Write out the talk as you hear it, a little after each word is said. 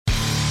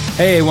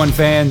Hey A1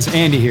 fans,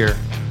 Andy here.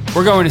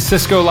 We're going to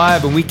Cisco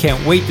Live and we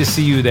can't wait to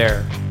see you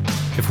there.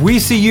 If we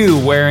see you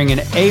wearing an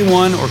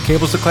A1 or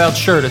Cables to Cloud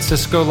shirt at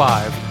Cisco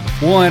Live,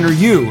 we'll enter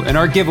you in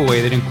our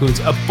giveaway that includes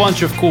a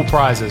bunch of cool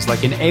prizes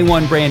like an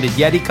A1 branded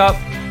Yeti cup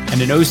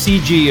and an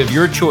OCG of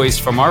your choice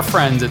from our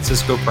friends at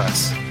Cisco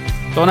Press.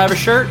 Don't have a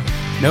shirt?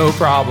 No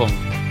problem.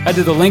 Head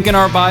to the link in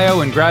our bio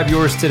and grab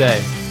yours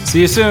today.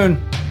 See you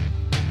soon.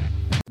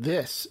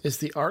 This is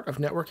the Art of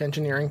Network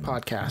Engineering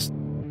podcast.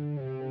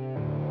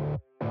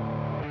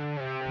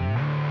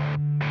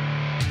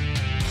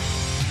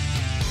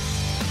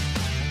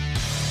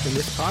 In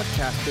this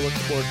podcast, we'll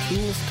explore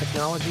tools,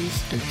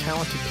 technologies, and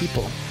talented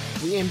people.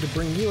 We aim to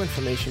bring you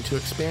information to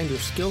expand your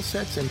skill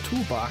sets and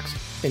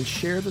toolbox and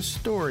share the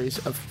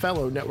stories of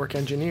fellow network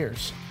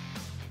engineers.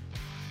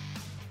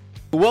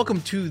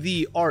 Welcome to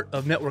the Art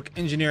of Network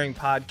Engineering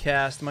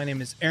podcast. My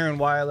name is Aaron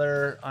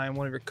Weiler. I am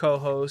one of your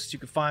co-hosts. You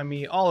can find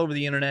me all over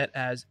the internet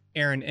as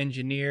Aaron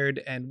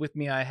Engineered. And with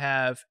me, I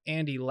have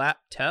Andy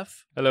Laptev.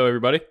 Hello,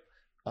 everybody.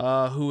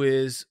 Who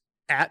is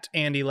at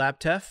Andy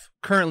Laptev,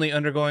 currently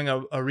undergoing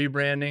a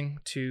rebranding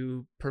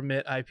to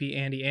permit IP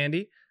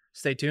Andy.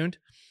 Stay tuned.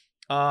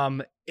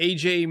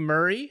 AJ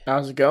Murray.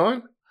 How's it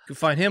going? You can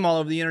find him all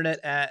over the internet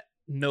at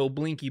No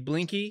Blinky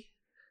Blinky.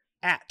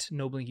 At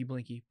No Blinky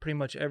Blinky. Pretty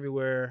much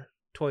everywhere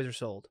toys are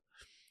sold.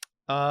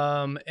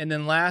 And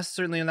then last,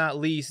 certainly not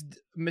least,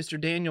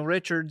 Mr. Daniel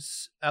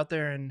Richards out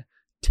there in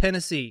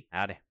Tennessee.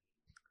 Howdy.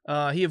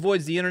 He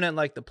avoids the internet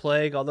like the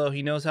plague, although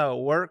he knows how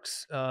it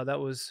works. That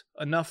was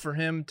enough for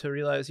him to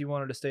realize he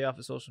wanted to stay off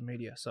of social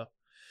media. So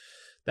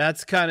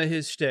that's kind of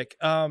his shtick.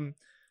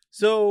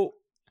 So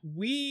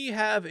we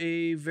have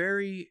a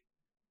very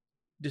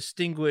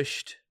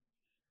distinguished,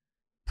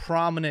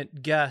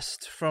 prominent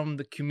guest from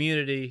the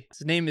community.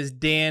 His name is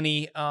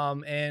Danny,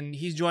 and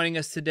he's joining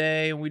us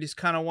today, and we just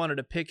kind of wanted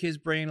to pick his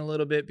brain a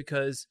little bit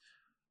because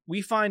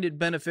we find it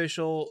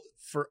beneficial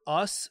for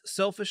us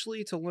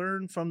selfishly to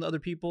learn from the other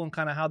people and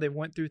kind of how they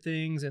went through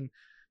things and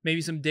maybe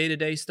some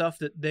day-to-day stuff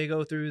that they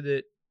go through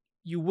that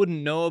you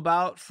wouldn't know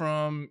about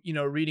from,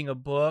 reading a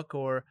book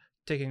or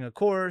taking a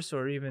course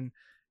or even,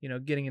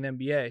 getting an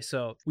MBA.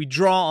 So we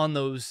draw on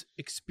those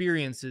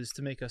experiences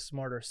to make us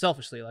smarter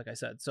selfishly, like I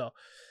said. So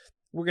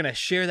we're going to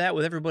share that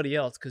with everybody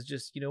else because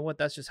just,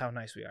 that's just how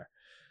nice we are.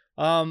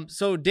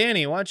 So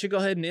Danny, why don't you go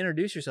ahead and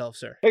introduce yourself,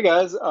 sir? Hey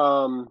guys,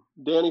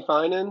 Danny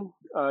Finan,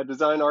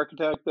 design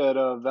architect at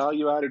a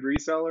value-added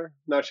reseller.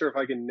 Not sure if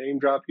I can name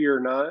drop here or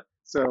not,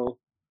 so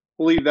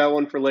we'll leave that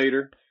one for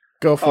later.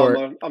 Go for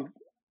it.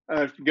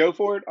 Go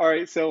for it. All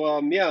right, so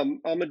I'm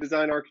a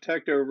design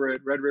architect over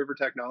at Red River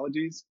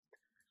Technologies.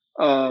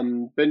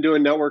 Been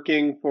doing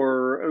networking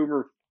for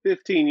over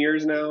 15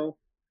 years now.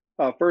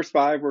 First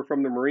 5 were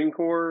from the Marine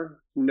Corps.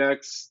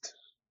 Next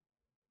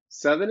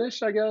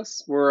 7-ish, I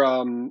guess, were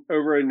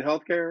over in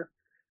healthcare.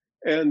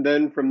 And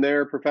then from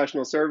there,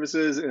 professional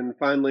services, and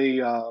finally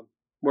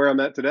where I'm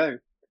at today.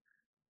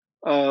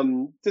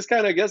 Just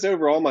kind of, I guess,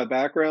 overall my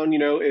background,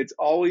 it's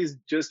always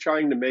just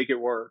trying to make it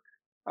work.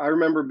 I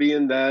remember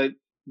being that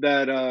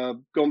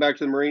going back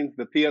to the Marines,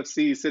 the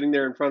PFC sitting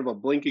there in front of a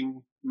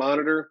blinking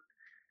monitor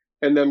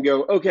and them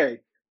go, okay,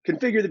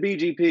 configure the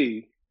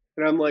BGP.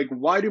 And I'm like,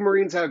 why do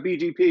Marines have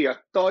BGP? I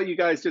thought you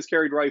guys just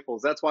carried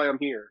rifles. That's why I'm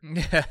here.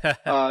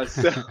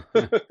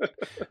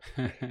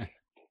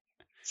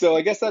 So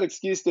I guess that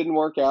excuse didn't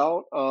work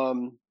out.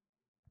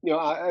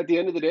 At the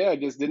end of the day, I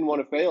just didn't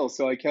want to fail.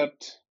 So I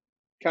kept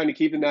kind of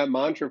keeping that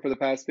mantra for the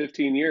past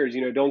 15 years,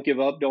 don't give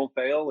up, don't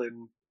fail.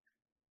 And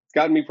it's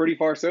gotten me pretty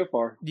far so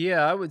far.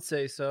 Yeah, I would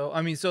say so.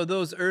 I mean, so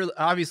those early,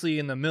 obviously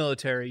in the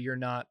military, you're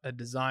not a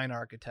design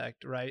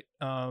architect, right?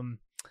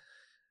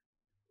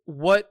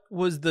 What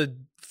was the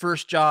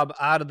first job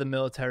out of the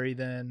military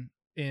then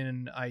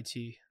in IT?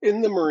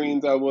 In the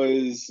Marines, I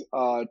was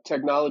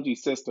technology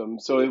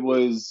systems. So it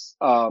was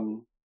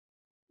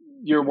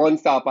your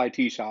one-stop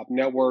IT shop,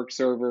 network,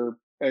 server,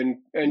 and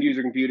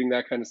end-user computing,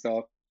 that kind of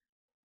stuff.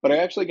 But I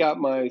actually got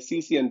my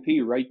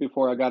CCNP right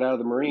before I got out of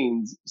the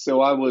Marines. So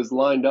I was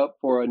lined up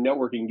for a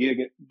networking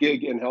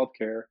gig in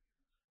healthcare.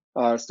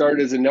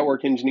 Started as a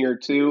network engineer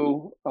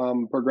too,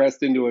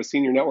 progressed into a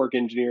senior network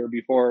engineer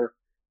before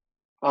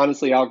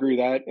honestly outgrew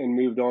that and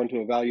moved on to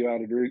a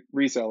value-added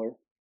reseller.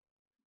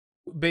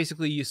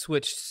 Basically, you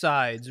switched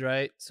sides,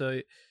 right?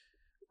 So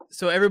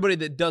everybody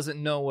that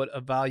doesn't know what a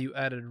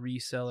value-added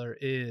reseller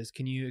is,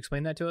 can you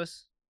explain that to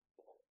us?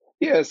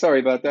 Yeah, sorry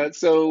about that.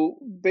 So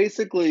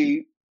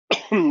basically,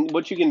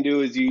 what you can do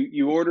is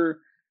you order,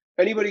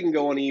 anybody can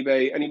go on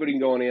eBay, anybody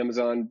can go on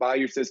Amazon, buy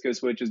your Cisco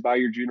switches, buy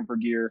your Juniper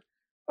gear.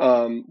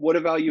 What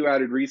a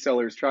value-added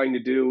reseller is trying to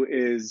do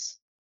is,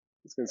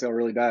 it's going to sound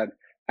really bad,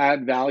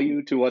 add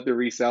value to what they're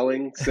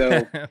reselling.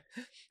 So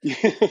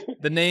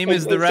the name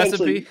is the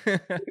recipe.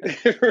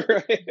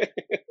 Right.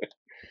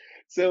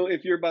 So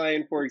if you're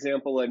buying, for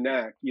example, a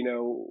NAC,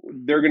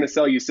 they're going to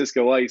sell you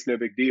Cisco ICE, no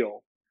big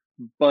deal.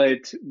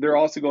 But they're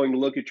also going to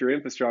look at your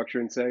infrastructure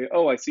and say,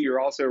 oh, I see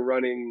you're also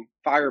running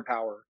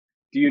Firepower.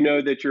 Do you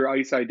know that your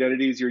ICE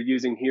identities you're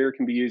using here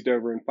can be used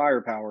over in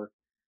Firepower?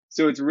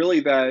 So it's really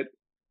that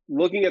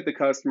looking at the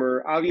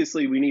customer,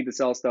 obviously we need to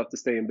sell stuff to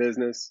stay in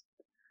business.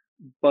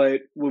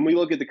 But when we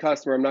look at the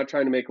customer, I'm not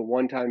trying to make a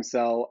one-time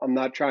sell. I'm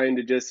not trying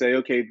to just say,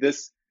 okay,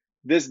 this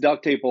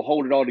duct tape will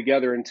hold it all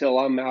together until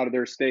I'm out of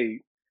their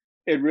state.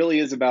 It really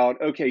is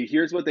about, okay,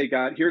 here's what they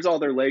got. Here's all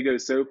their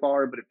Legos so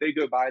far. But if they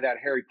go buy that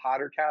Harry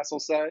Potter castle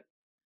set,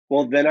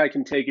 well, then I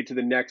can take it to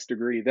the next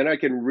degree. Then I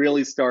can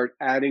really start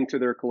adding to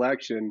their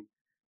collection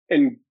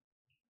and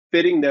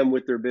fitting them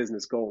with their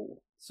business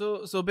goal.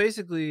 So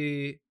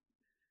basically,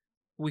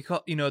 we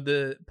call,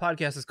 the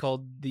podcast is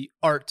called The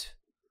Art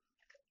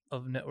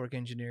of Network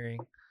Engineering.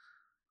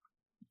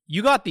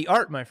 You got the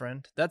art, my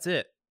friend. That's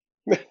it.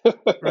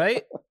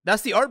 Right?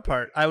 That's the art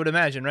part, I would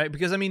imagine, right?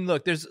 Because I mean,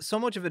 look, there's so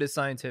much of it is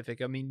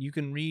scientific. I mean, you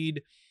can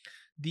read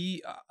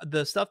the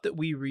stuff that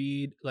we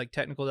read, like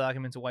technical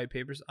documents and white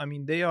papers. I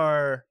mean,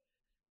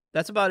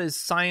 that's about as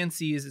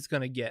sciencey as it's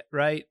going to get,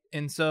 right?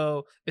 And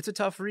so it's a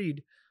tough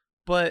read,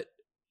 but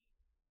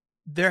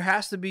there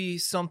has to be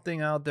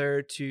something out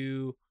there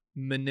to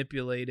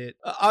manipulate it.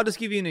 I'll just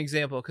give you an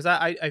example, because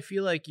I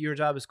feel like your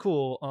job is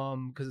cool,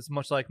 because it's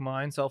much like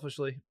mine,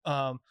 selfishly.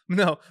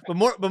 No, but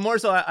more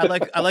so I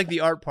like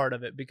the art part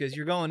of it, because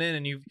you're going in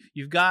and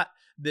you've got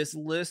this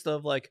list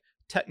of like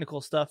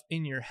technical stuff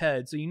in your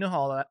head, so you know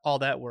how all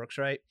that works,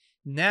 right?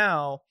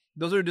 Now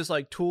those are just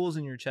like tools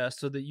in your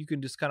chest, so that you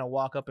can just kind of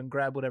walk up and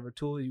grab whatever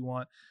tool you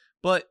want.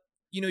 But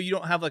you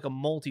don't have like a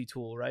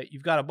multi-tool, right?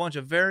 You've got a bunch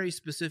of very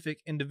specific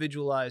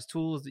individualized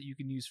tools that you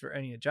can use for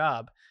any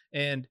job,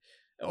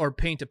 or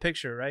paint a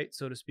picture, right,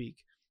 so to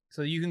speak.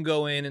 So you can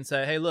go in and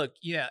say, hey, look,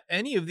 yeah,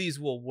 any of these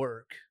will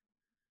work,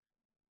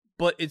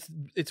 but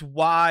it's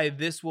why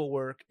this will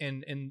work,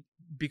 and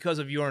because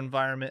of your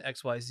environment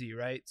XYZ,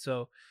 right?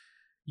 So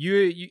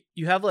you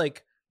have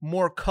like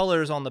more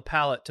colors on the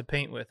palette to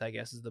paint with, I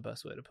guess is the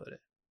best way to put it.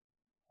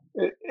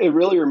 It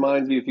really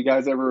reminds me, if you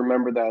guys ever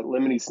remember that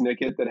Lemony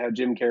Snicket that had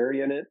Jim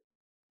Carrey in it.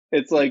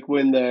 It's like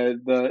when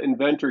the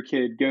inventor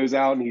kid goes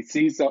out and he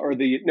sees, it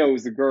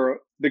was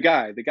the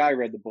guy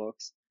read the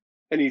books,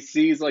 and he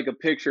sees like a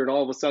picture, and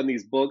all of a sudden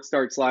these books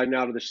start sliding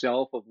out of the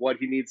shelf of what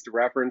he needs to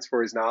reference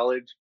for his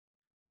knowledge.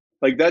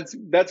 Like that's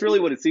really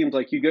what it seems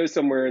like. You go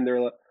somewhere and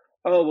they're like,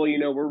 oh,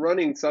 well, we're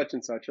running such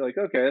and such. You're like,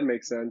 okay, that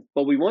makes sense.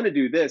 But we want to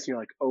do this. And you're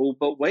like, oh,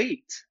 but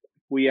wait,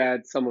 we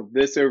add some of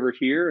this over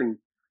here and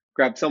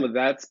grab some of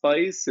that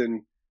spice.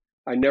 And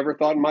I never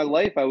thought in my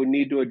life I would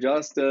need to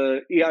adjust a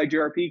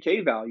EIGRP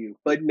K value,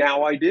 but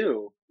now I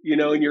do,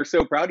 and you're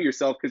so proud of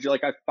yourself because you're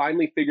like, I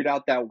finally figured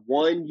out that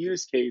one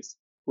use case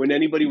when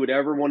anybody would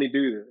ever want to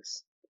do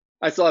this.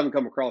 I still haven't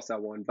come across that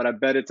one, but I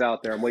bet it's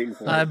out there. I'm waiting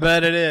for it. I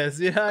bet it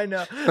is. Yeah, I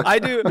know. I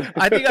do.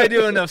 I think I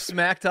do enough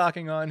smack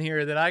talking on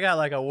here that I got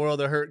like a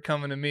world of hurt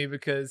coming to me,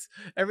 because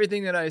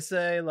everything that I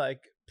say,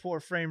 like,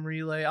 poor frame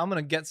relay, I'm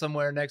going to get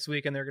somewhere next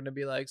week and they're going to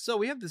be like, so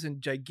we have this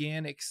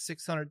gigantic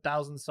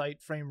 600,000 site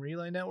frame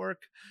relay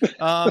network,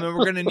 and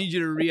we're going to need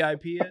you to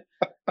re-IP it,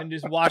 and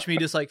just watch me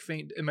just like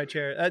faint in my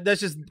chair.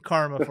 That's just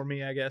karma for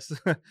me, I guess.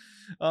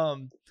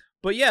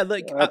 But yeah,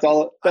 like that's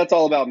all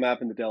about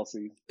mapping the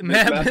Delcy.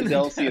 Map the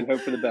Delcy and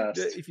hope for the best.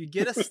 If you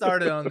get us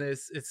started on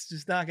this, it's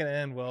just not going to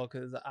end well,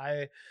 because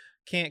I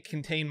can't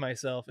contain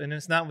myself, and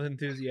it's not with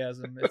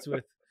enthusiasm; it's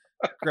with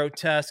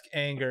grotesque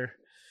anger,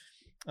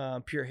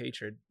 pure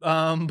hatred.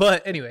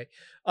 But anyway,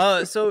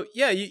 so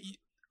yeah,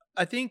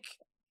 I think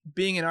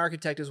being an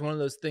architect is one of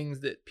those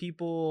things that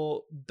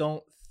people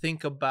don't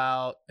think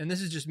about, and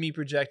this is just me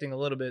projecting a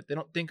little bit. They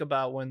don't think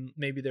about when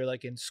maybe they're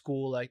like in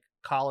school, like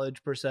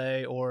college per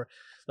se, or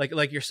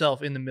like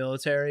yourself in the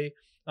military.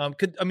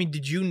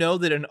 Did you know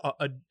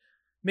that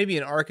maybe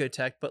an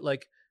architect, but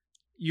like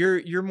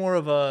you're more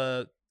of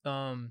a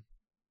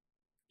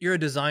you're a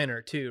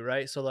designer too,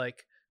 right? So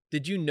like,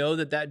 did you know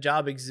that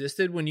job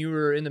existed when you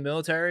were in the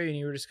military and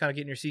you were just kind of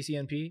getting your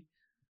CCNP?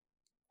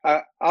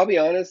 I'll be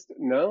honest,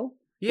 no.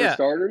 Yeah. For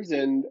starters,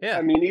 and yeah.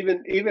 I mean,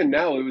 even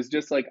now, it was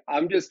just like,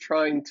 I'm just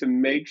trying to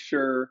make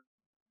sure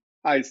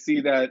I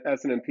see that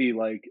SNMP,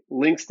 like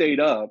link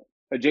state up,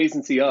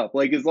 adjacency up.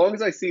 Like, as long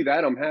as I see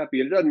that, I'm happy.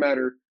 And it doesn't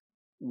matter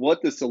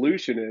what the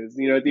solution is.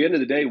 At the end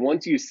of the day,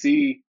 once you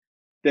see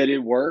that it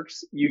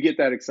works, you get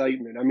that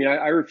excitement. I mean,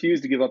 I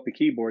refuse to give up the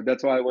keyboard.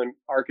 That's why I went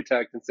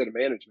architect instead of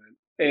management.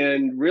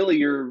 And really,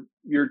 your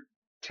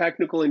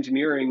technical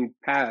engineering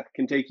path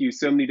can take you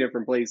so many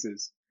different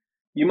places.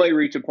 You might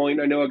reach a point.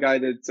 I know a guy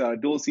that's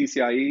dual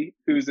CCIE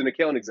who's an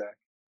account exec,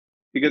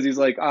 because he's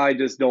like, I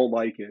just don't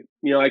like it.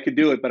 I could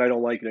do it, but I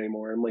don't like it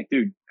anymore. I'm like,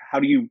 dude, how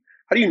do you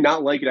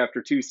not like it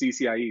after 2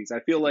 CCIEs?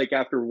 I feel like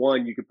after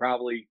one, you could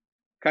probably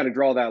kind of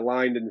draw that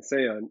line in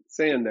the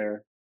sand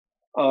there.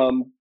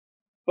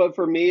 But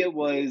for me, it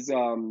was,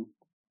 I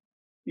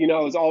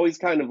was always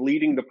kind of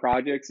leading the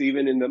projects,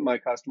 even in my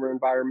customer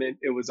environment.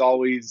 It was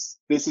always,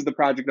 this is the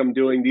project I'm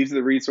doing. These are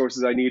the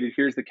resources I needed.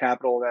 Here's the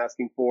capital I'm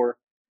asking for.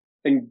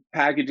 And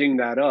packaging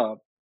that up,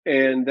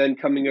 and then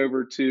coming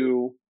over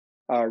to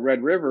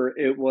Red River,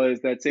 it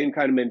was that same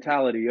kind of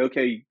mentality.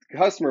 Okay, the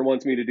customer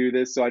wants me to do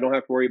this, so I don't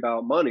have to worry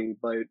about money,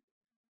 but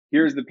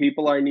here's the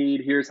people I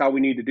need. Here's how we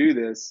need to do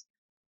this.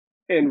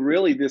 And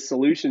really, this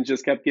solution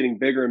just kept getting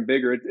bigger and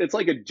bigger. It's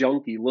like a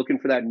junkie looking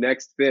for that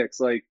next fix.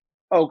 Like,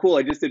 oh, cool,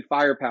 I just did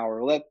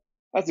firepower. Well,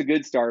 that's a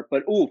good start.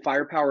 But oh,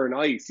 firepower and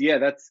ice, yeah,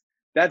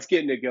 that's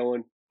getting it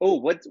going. Oh,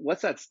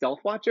 what's that stealth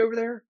watch over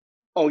there?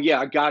 Oh yeah,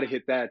 I got to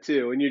hit that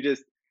too. And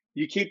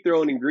you keep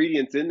throwing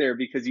ingredients in there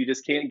because you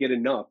just can't get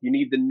enough. You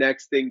need the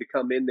next thing to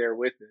come in there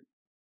with it.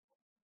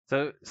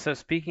 So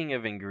speaking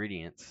of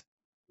ingredients,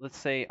 let's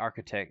say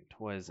Architect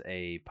was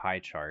a pie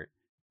chart.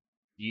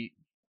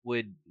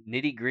 Would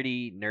nitty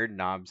gritty nerd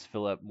knobs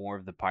fill up more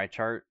of the pie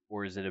chart,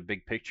 or is it a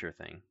big picture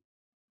thing?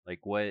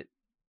 Like what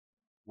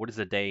does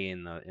a day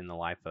in the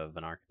life of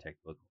an architect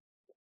look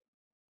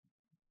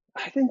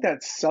I think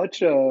that's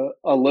such a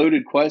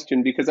loaded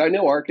question because I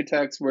know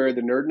architects where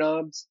the nerd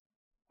knobs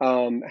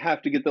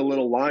have to get the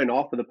little line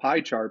off of the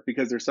pie chart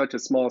because they're such a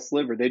small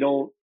sliver.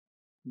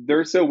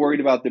 They're so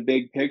worried about the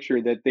big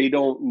picture that they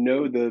don't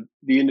know the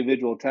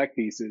individual tech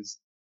pieces.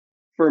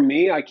 For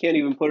me, I can't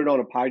even put it on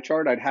a pie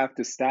chart. I'd have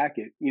to stack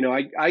it.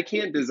 I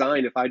can't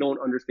design if I don't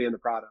understand the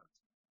product.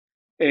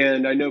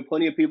 And I know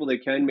plenty of people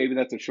that can. Maybe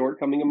that's a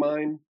shortcoming of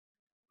mine.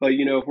 But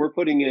if we're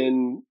putting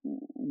in,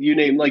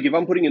 like if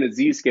I'm putting in a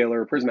Zscaler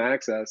or Prisma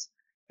Access,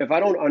 if I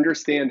don't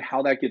understand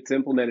how that gets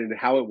implemented and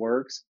how it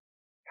works,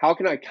 how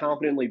can I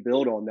confidently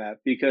build on that?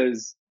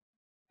 Because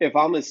if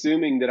I'm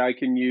assuming that I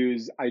can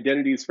use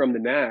identities from the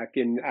NAC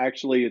and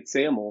actually it's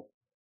SAML,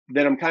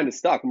 then I'm kind of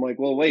stuck. I'm like,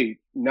 well,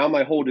 wait, now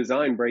my whole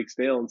design breaks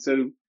down.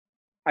 So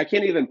I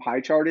can't even pie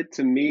chart it.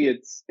 To me,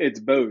 it's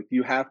both.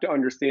 You have to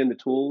understand the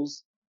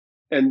tools.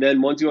 And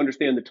then once you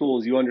understand the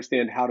tools, you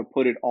understand how to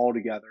put it all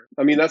together.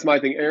 I mean, that's my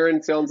thing.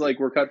 Aaron, sounds like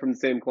we're cut from the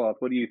same cloth.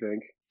 What do you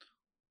think?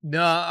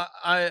 No,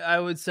 I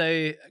would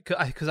say,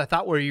 because I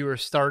thought where you were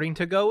starting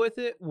to go with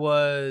it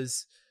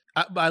was,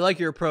 I like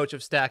your approach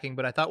of stacking,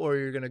 but I thought where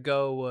you were going to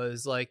go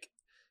was like,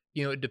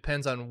 it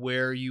depends on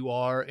where you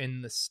are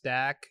in the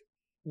stack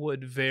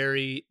would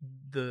vary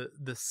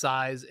the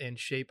size and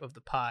shape of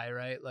the pie,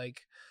 right?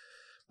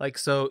 Like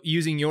so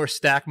using your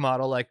stack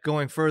model, like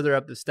going further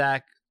up the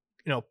stack,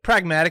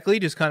 pragmatically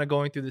just kind of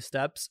going through the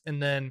steps.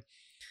 And then,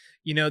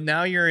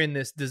 now you're in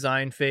this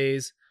design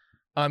phase.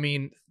 I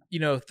mean,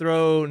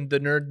 throw the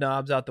nerd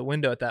knobs out the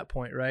window at that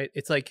point, right?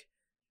 It's like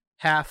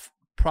half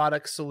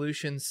product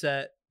solution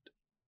set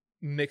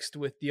mixed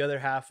with the other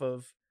half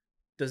of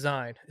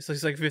design. It's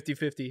like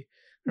 50-50,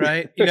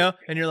 right?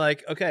 And you're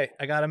like, okay,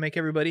 I got to make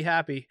everybody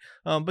happy.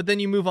 But then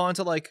you move on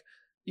to like,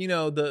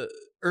 the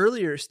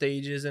earlier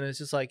stages, and it's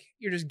just like,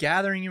 you're just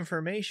gathering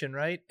information,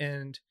 right?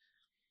 And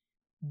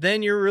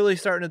then you're really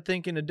starting to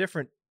think in a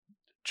different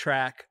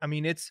track. I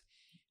mean, it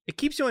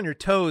keeps you on your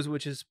toes,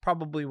 which is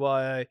probably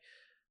why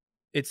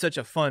it's such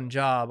a fun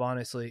job,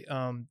 honestly.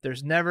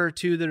 There's never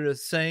two that are the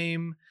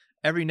same.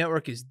 Every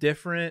network is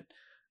different.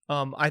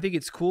 I think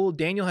it's cool.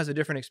 Daniel has a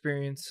different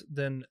experience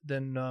than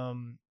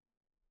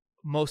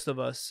most of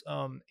us.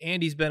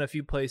 Andy's been a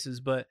few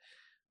places, but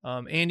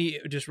Andy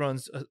just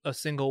runs a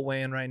single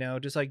WAN right now,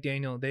 just like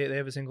Daniel. They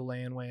have a single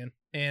LAN WAN.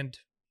 And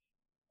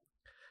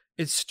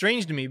it's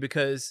strange to me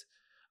because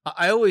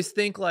I always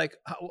think like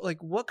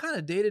what kind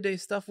of day-to-day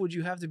stuff would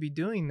you have to be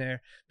doing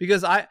there?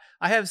 Because I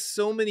have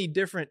so many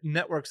different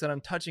networks that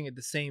I'm touching at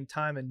the same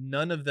time, and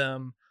none of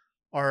them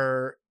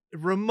are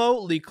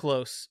remotely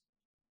close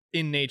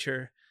in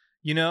nature,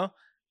 And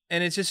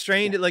it's just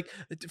strange. Like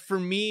for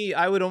me,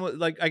 I would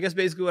almost I guess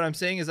basically what I'm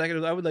saying is I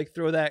would like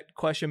throw that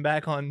question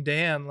back on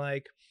Dan.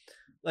 Like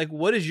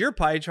what does your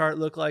pie chart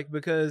look like?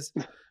 Because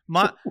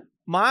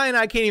mine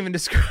I can't even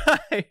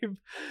describe,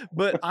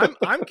 but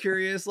I'm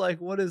curious,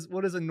 like what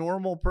does a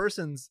normal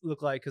person's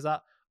look like? Because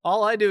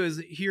all I do is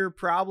hear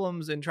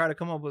problems and try to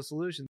come up with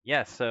solutions.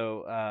 Yeah,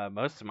 so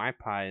most of my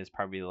pie is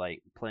probably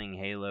like playing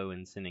Halo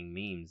and sending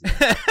memes.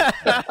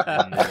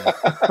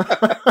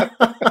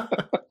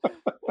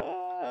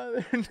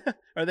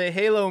 Are they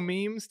Halo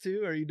memes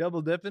too? Are you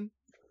double dipping?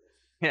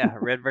 Yeah,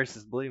 red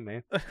versus blue,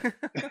 man.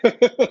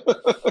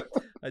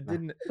 I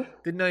didn't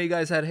know you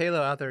guys had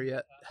Halo out there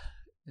yet.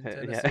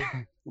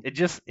 Yeah. It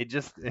just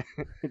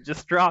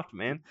dropped,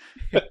 man.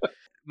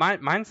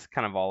 Mine's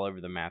kind of all over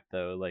the map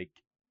though. Like,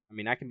 I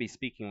mean, I can be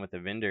speaking with a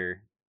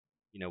vendor.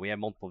 We have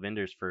multiple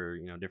vendors for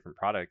different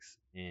products,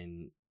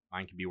 and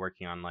mine could be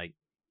working on like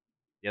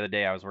the other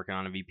day I was working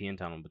on a VPN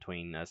tunnel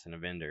between us and a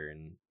vendor,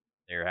 and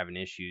they were having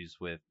issues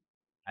with.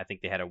 I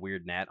think they had a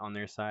weird NAT on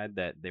their side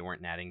that they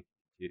weren't natting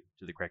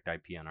to the correct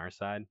IP on our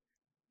side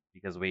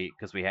because we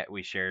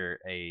share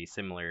a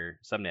similar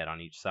subnet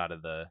on each side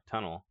of the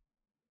tunnel.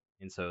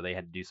 And so they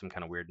had to do some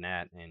kind of weird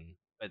NAT.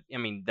 But I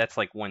mean, that's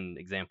like one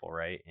example,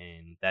 right?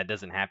 And that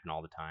doesn't happen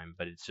all the time,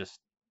 but it's just,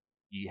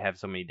 you have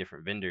so many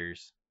different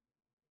vendors,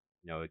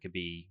 it could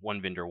be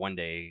one vendor one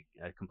day,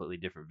 a completely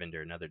different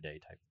vendor another day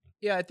type of thing.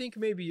 Yeah, I think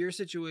maybe your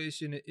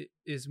situation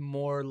is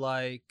more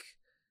like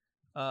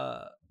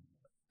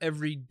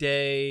every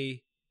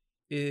day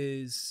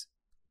is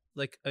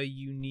like a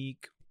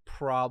unique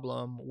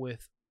problem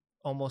with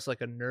almost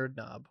like a nerd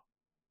knob.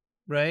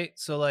 Right.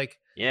 So like,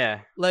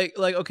 yeah, like,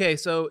 okay.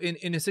 So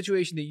in a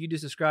situation that you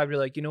just described, you're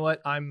like, you know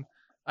what?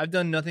 I've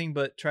done nothing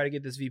but try to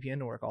get this VPN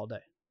to work all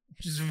day.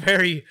 which is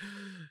very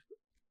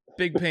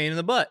big pain in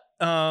the butt.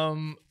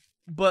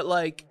 But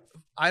like,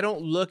 I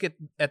don't look at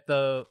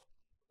the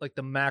like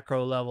the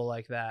macro level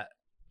like that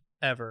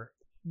ever.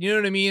 You know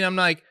what I mean? I'm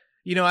like,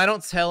 you know, I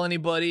don't tell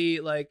anybody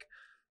like,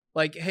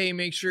 hey,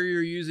 make sure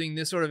you're using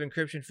this sort of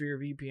encryption for your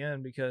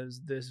VPN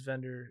because this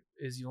vendor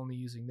is only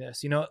using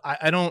this. You know,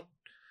 I don't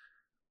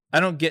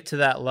get to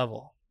that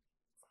level.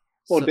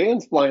 Well, So,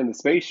 Dan's flying the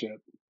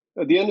spaceship.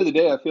 At the end of the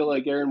day, I feel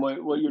like, Aaron,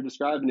 what you're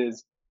describing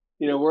is,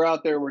 you know, we're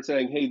out there and we're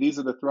saying, hey, these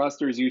are the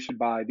thrusters you should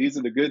buy. These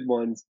are the good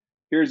ones.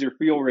 Here's your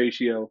fuel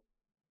ratio.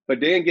 But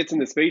Dan gets in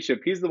the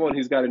spaceship. He's the one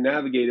who's got to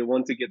navigate it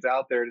once it gets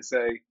out there to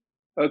say,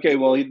 okay,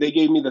 well, they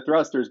gave me the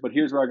thrusters, but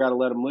here's where I got to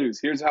let them loose.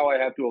 Here's how I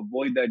have to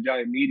avoid that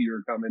giant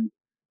meteor coming.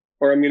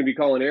 Or I'm going to be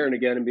calling Aaron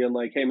again and being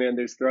like, hey, man,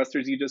 there's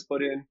thrusters you just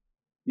put in.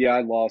 Yeah,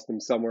 I lost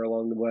them somewhere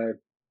along the way.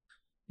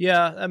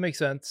 yeah, that makes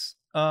sense.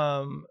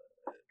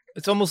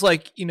 It's almost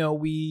like, you know,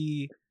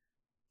 we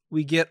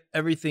get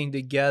everything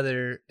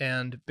together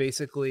and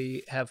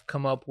basically have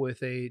come up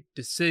with a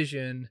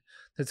decision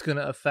that's going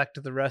to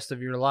affect the rest of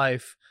your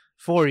life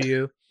for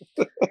you.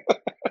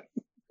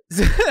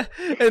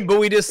 But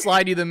we just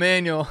slide you the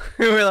manual.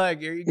 We're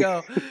like, here you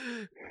go.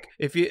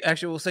 If you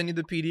actually, we'll send you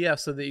the PDF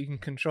so that you can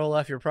control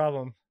F your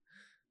problem.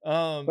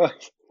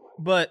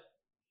 But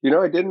you know,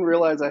 I didn't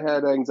realize I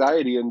had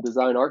anxiety in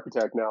Design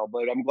Architect now,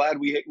 but I'm glad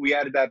we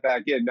added that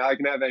back in. Now I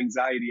can have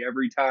anxiety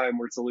every time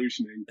we're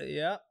solutioning.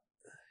 yeah,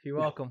 you're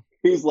welcome.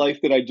 Whose life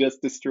did I just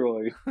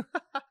destroy?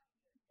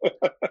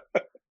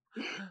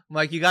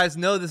 Mike, you guys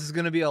know this is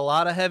going to be a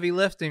lot of heavy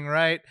lifting,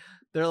 right?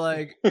 They're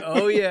like,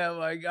 oh yeah,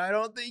 Mike, I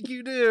don't think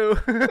you do.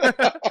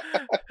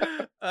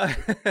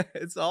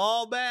 It's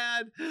all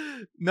bad.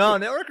 No,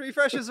 network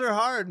refreshes are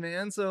hard,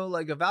 man. So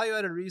like a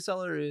value-added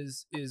reseller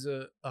is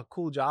a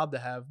cool job to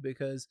have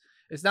because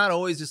it's not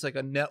always just like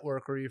a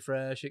network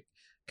refresh. It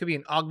could be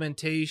an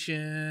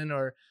augmentation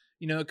or,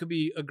 you know, it could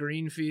be a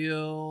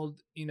greenfield,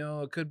 you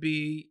know, it could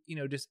be, you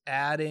know, just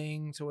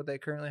adding to what they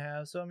currently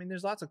have. So, I mean,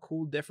 there's lots of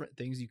cool different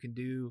things you can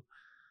do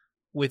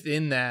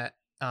within that.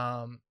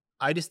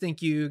 I just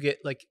think you get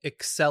like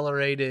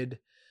accelerated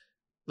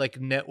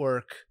like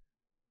network.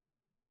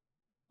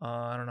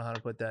 I don't know how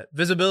to put that.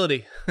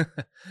 Visibility.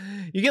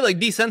 You get like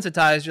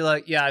desensitized. You're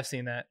like, yeah, I've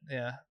seen that.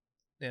 Yeah.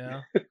 You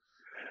know?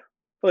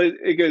 Well,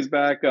 it goes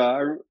back.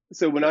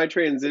 So when I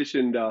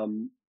transitioned,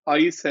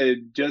 ICE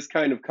had just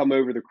kind of come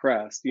over the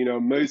crest. You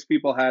know, most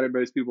people had it.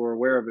 Most people were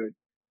aware of it.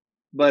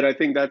 But I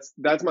think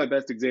that's my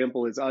best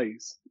example is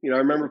ICE. You know,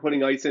 I remember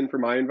putting ICE in for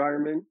my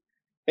environment,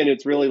 and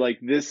it's really like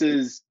this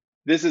is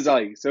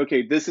ICE.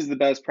 Okay, this is the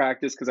best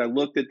practice because I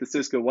looked at the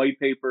Cisco white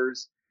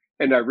papers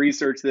and I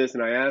researched this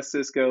and I asked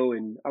Cisco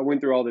and I went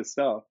through all this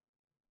stuff.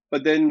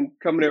 But then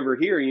coming over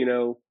here, you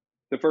know,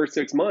 the first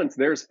 6 months,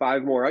 there's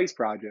 5 more ICE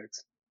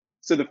projects.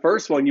 So the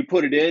first one, you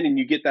put it in and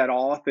you get that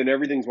off and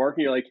everything's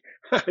working. You're like,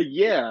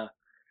 yeah.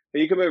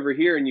 And you come over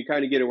here and you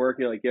kind of get it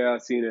working. You're like, yeah,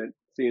 I've seen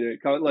it.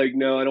 Like,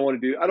 no, I don't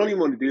even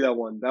want to do that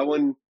one. That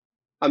one,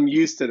 I'm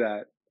used to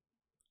that.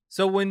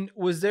 So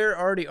was there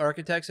already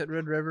architects at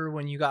Red River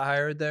when you got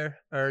hired there?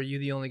 Or are you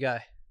the only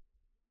guy?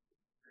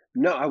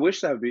 No, I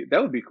wish that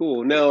would be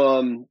cool.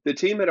 No, the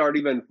team had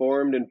already been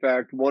formed. In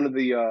fact, one of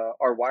the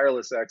our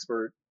wireless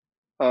expert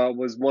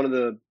was one of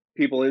the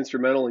people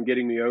instrumental in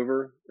getting me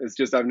over. It's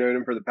just I've known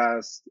him for the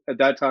past at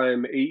that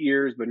time 8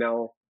 years, but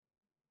now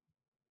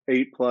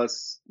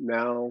 8+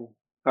 now,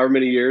 however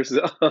many years.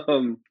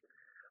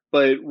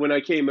 But when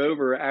I came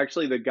over,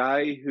 actually the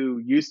guy who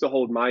used to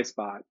hold my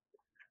spot,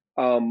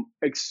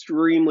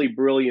 extremely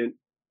brilliant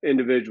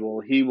individual.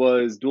 He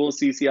was dual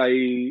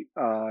CCIE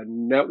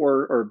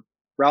network or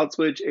route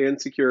switch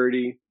and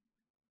security.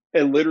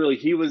 And literally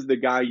he was the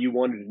guy you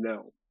wanted to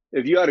know.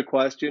 If you had a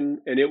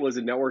question and it was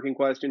a networking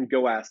question,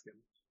 go ask him.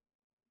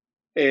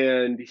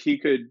 And he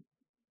could,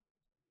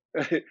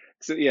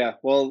 so yeah,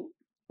 well,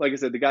 like I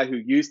said, the guy who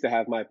used to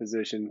have my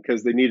position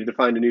because they needed to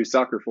find a new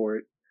sucker for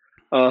it.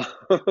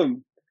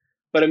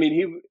 But I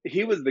mean,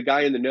 he was the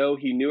guy in the know.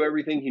 He knew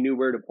everything. He knew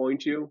where to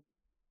point you.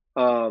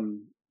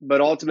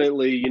 But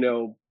ultimately, you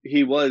know,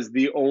 he was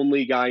the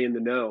only guy in the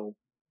know.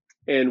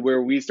 And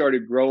where we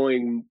started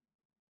growing,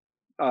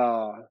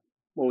 what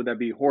would that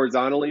be,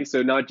 horizontally?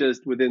 So not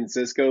just within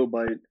Cisco,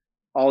 but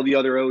all the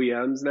other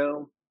OEMs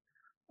now.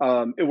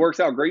 It works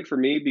out great for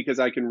me because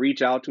I can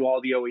reach out to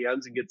all the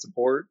OEMs and get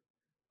support.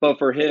 But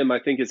for him, I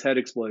think his head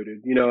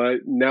exploded. You know,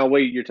 now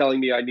wait, you're telling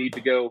me I need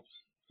to go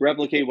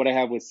replicate what I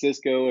have with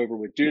Cisco over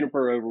with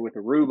Juniper, over with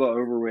Aruba,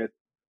 over with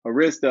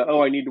Arista.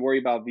 Oh, I need to worry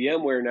about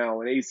VMware now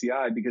and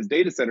ACI because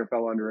data center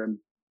fell under him.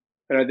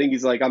 And I think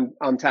he's like,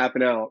 I'm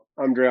tapping out.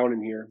 I'm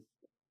drowning here.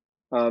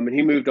 And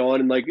he moved on,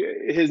 and like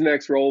his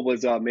next role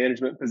was a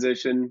management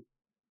position,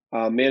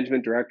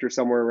 management director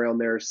somewhere around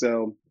there.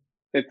 So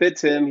it fits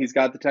him. He's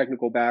got the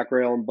technical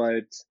background,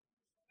 but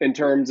in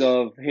terms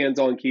of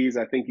hands-on keys,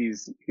 I think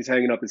he's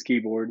hanging up his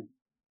keyboard.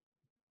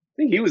 I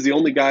think he was the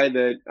only guy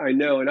that I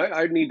know, and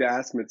I need to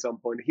ask him at some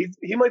point.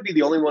 He might be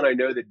the only one I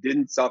know that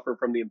didn't suffer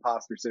from the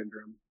imposter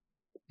syndrome.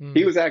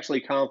 He was actually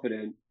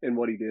confident in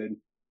what he did.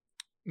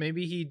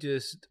 Maybe he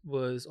just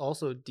was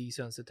also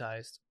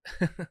desensitized.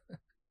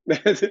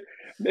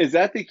 Is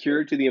that the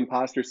cure to the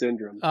imposter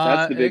syndrome?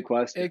 That's the big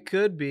question. It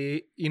could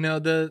be.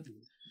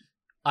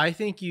 I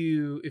think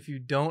if you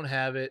don't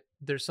have it,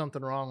 there's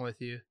something wrong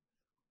with you.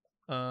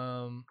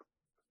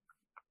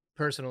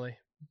 Personally,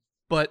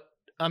 but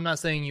I'm not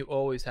saying you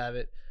always have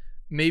it.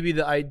 Maybe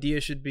the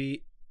idea should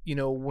be,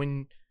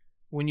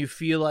 when you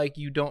feel like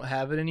you don't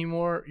have it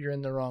anymore, you're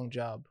in the wrong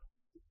job.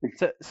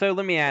 So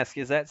let me ask: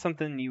 is that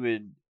something you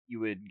would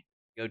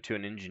go to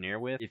an engineer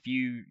with? If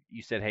you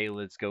said, "Hey,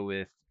 let's go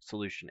with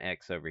solution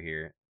X over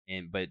here,"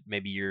 but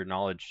maybe your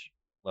knowledge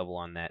level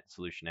on that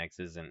solution X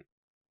isn't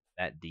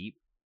that deep,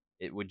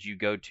 would you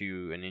go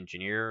to an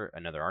engineer,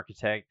 another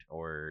architect,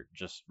 or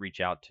just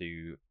reach out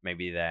to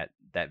maybe that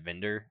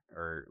vendor,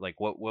 or like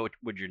what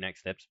would your next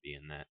steps be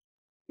in that?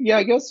 Yeah,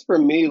 I guess for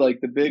me, like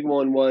the big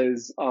one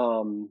was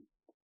I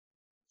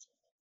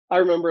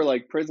remember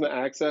like Prisma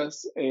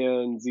Access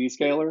and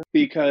Zscaler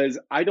because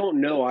I don't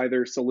know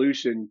either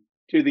solution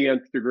to the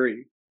nth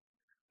degree.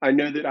 I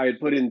know that I had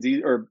put in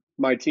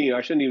my team,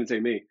 I shouldn't even say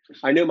me.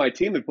 I know my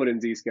team had put in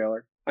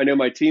Zscaler. I know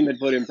my team had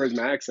put in Prisma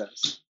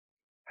Access.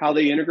 How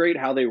they integrate,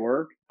 how they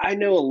work, I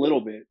know a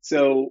little bit.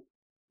 So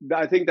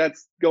I think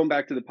that's going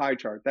back to the pie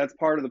chart. That's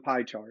part of the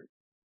pie chart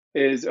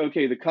is,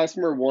 okay, the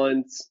customer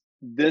wants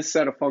this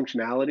set of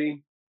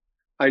functionality.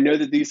 I know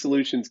that these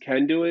solutions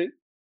can do it.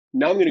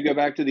 Now I'm going to go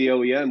back to the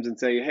OEMs and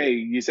say, hey,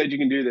 you said you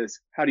can do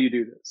this. How do you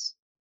do this?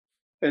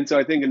 And so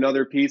I think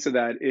another piece of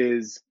that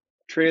is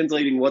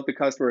translating what the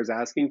customer is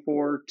asking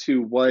for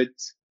to what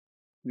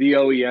the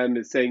OEM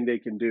is saying they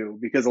can do.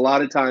 Because a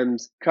lot of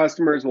times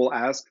customers will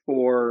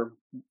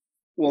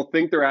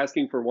think they're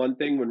asking for one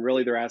thing when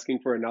really they're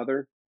asking for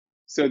another.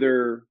 So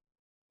they're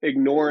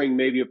ignoring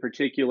maybe a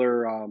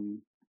particular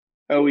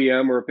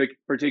OEM or a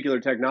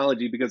particular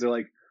technology because they're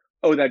like,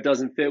 oh, that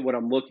doesn't fit what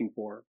I'm looking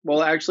for.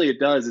 Well, actually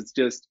it does. It's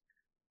just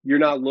you're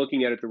not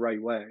looking at it the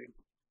right way.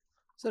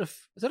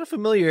 Is that a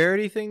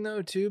familiarity thing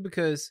though too?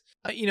 Because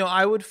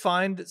I would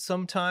find that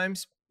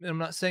sometimes, and I'm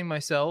not saying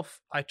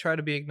myself, I try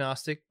to be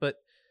agnostic, but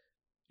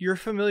your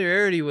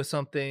familiarity with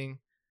something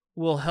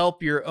will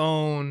help your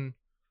own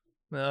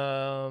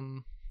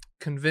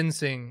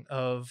convincing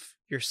of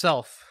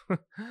yourself,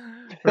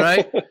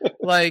 right?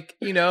 Like,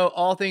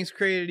 all things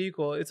created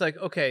equal. It's like,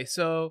 okay,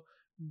 so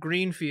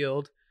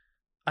Greenfield,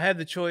 I have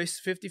the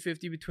choice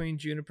 50-50 between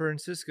Juniper and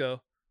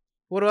Cisco.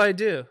 What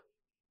do?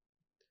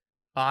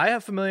 I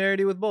have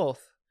familiarity with both,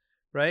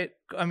 right?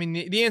 I mean,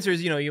 the answer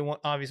is, you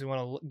obviously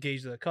want to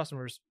gauge the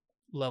customer's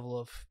level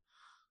of,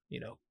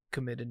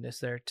 committedness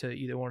there to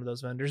either one of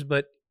those vendors.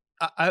 But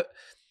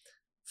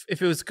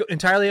if it was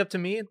entirely up to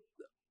me,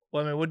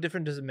 well, I mean, what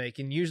difference does it make?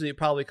 And usually it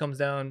probably comes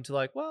down to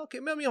like, well,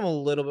 okay, maybe I'm a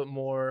little bit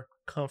more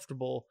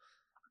comfortable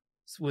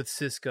with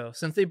Cisco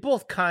since they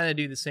both kind of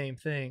do the same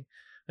thing.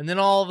 And then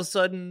all of a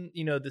sudden,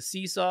 the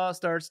seesaw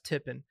starts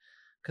tipping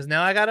because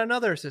now I got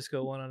another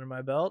Cisco one under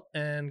my belt.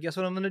 And guess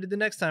what I'm going to do the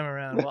next time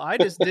around? Well, I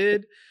just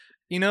did,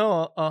 a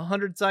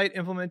 100-site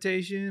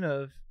implementation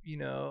of,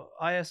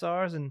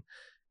 ISRs and,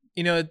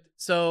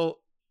 so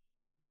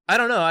I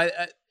don't know.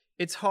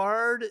 It's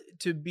hard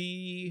to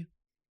be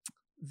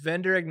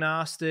vendor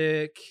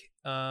agnostic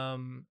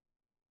and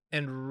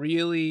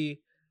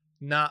really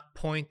not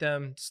point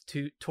them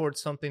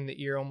towards something that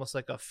you're almost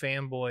like a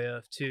fanboy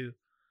of too.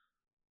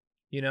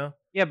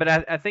 Yeah, but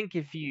I think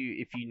if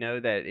you know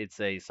that it's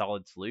a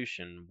solid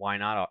solution, why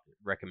not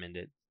recommend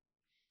it?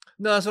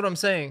 No, that's what I'm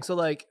saying. So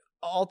like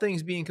all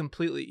things being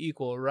completely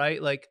equal,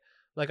 right? Like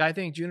I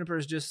think Juniper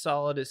is just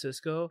solid as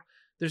Cisco.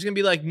 There's gonna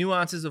be like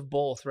nuances of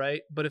both,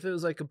 right? But if it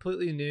was like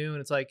completely new and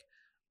it's like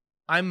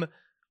I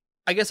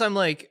guess I'm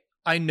like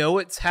I know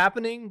it's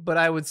happening, but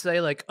I would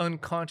say like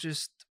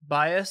unconscious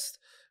biased,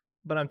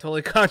 but I'm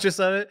totally conscious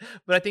of it.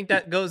 But I think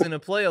that goes into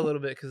play a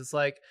little bit because it's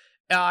like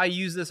I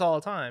use this all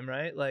the time,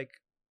 right? Like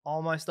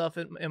all my stuff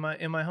in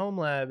my home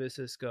lab is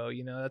Cisco.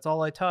 That's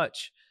all I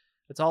touch.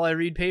 That's all I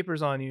read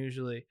papers on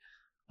usually,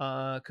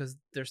 because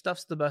their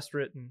stuff's the best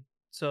written.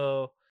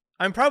 So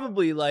I'm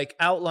probably like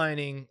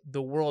outlining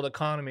the world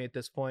economy at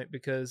this point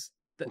because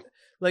I'm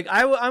like,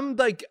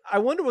 I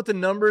wonder what the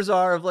numbers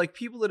are of like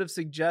people that have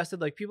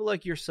suggested, like people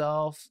like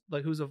yourself,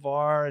 like who's a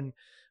VAR and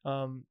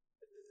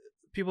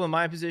people in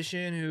my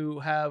position who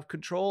have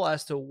control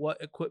as to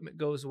what equipment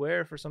goes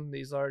where for some of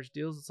these large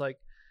deals. It's like,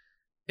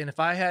 and if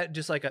I had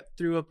just like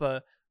threw up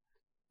a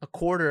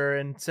quarter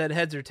and said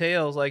heads or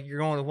tails, like you're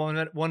going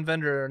with one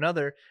vendor or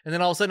another, and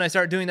then all of a sudden I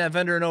start doing that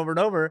vendor and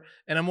over,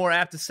 and I'm more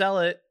apt to sell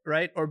it,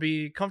 right, or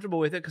be comfortable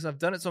with it because I've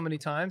done it so many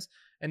times.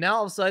 And now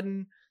all of a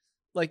sudden,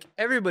 like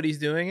everybody's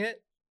doing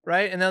it,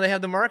 right? And now they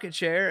have the market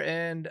share,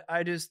 and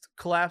I just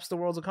collapsed the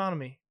world's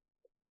economy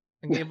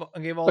and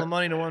gave all the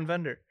money to one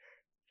vendor.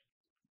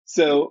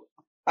 So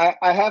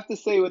I have to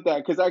say with that,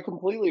 because I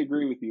completely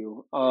agree with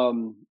you.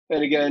 And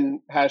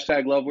again,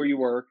 hashtag love where you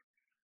work.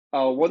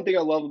 One thing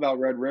I love about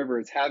Red River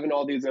is having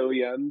all these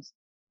OEMs.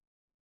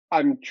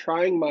 I'm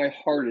trying my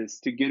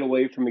hardest to get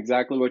away from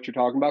exactly what you're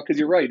talking about because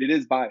you're right, it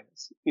is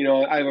bias.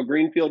 I have a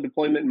greenfield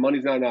deployment and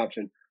money's not an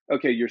option.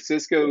 okay, your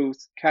Cisco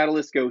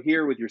Catalyst go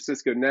here with your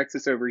Cisco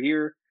Nexus over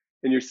here,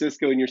 and your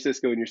Cisco and your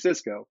Cisco and your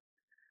Cisco.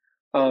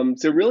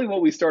 So really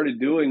what we started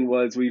doing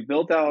was we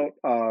built out,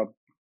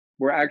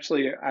 we're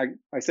actually,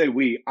 I say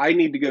I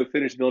need to go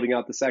finish building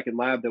out the second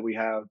lab that we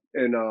have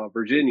in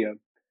Virginia.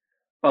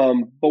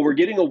 But we're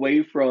getting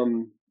away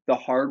from the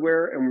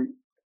hardware and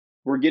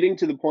we're getting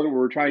to the point where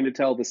we're trying to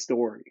tell the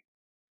story.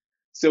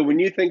 So when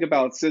you think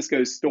about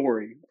Cisco's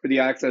story for the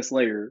access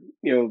layer,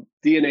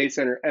 DNA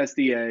Center,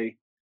 SDA,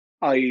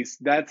 ICE,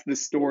 that's the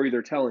story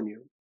they're telling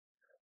you.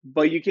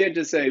 But you can't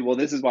just say, well,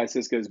 this is why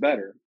Cisco's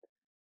better.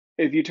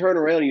 If you turn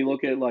around and you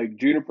look at like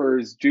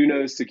Juniper's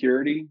Juno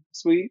Security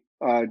Suite,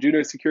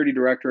 Juno Security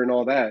Director and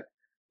all that,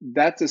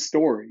 that's a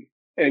story.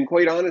 And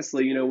quite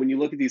honestly, when you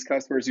look at these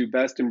customers who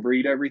best in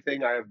breed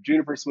everything, I have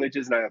Juniper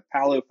switches and I have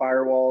Palo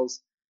firewalls.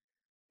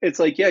 It's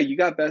like, yeah, you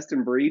got best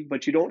in breed,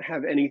 but you don't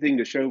have anything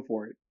to show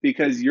for it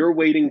because you're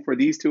waiting for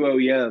these two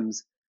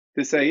OEMs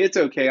to say, it's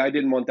okay, I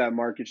didn't want that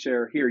market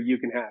share. Here, you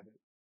can have it.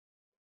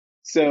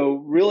 So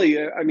really,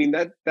 I mean,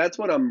 that's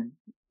what I'm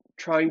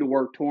trying to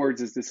work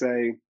towards is to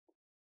say,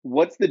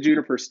 what's the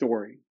Juniper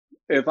story?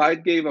 If I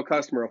gave a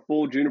customer a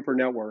full Juniper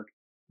network,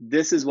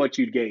 this is what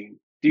you'd gain.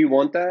 Do you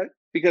want that?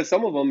 Because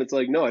some of them, it's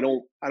like, no, I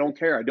don't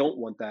care. I don't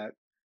want that.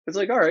 It's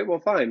like, all right, well,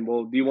 fine.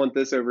 Well, do you want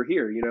this over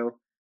here?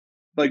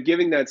 But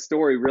giving that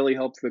story really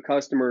helps the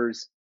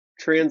customers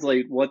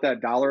translate what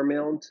that dollar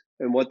amount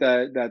and what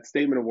that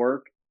statement of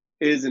work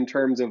is in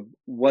terms of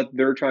what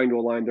they're trying to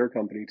align their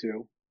company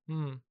to.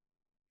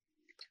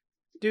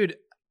 Dude,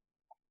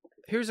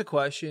 here's a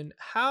question.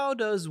 How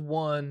does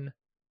one...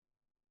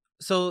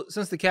 So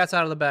since the cat's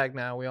out of the bag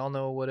now, we all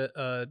know what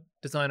a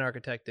design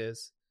architect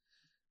is.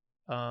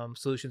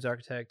 Solutions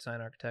architect, design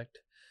architect.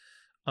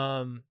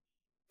 How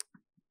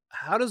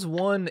does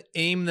one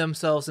aim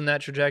themselves in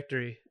that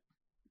trajectory?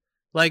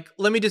 Like,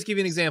 let me just give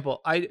you an example.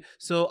 I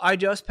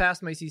just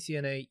passed my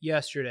CCNA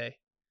yesterday.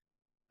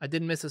 I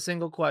didn't miss a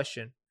single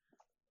question.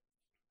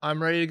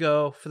 I'm ready to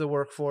go for the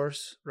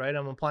workforce, right?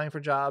 I'm applying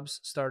for jobs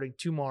starting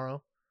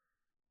tomorrow.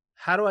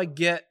 How do I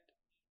get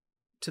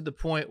to the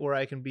point where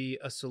I can be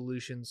a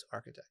solutions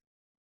architect?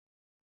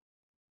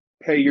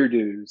 Pay your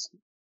dues.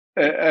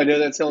 I know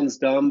that sounds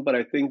dumb, but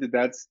I think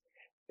that's,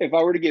 if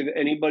I were to give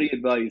anybody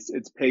advice,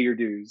 it's pay your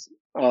dues.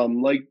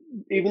 Like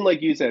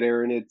you said,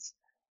 Aaron,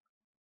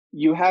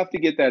 you have to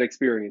get that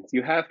experience.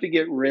 You have to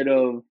get rid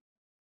of,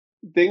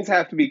 things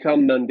have to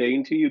become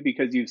mundane to you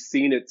because you've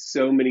seen it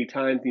so many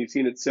times and you've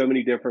seen it so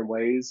many different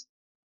ways.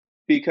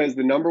 Because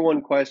the number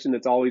one question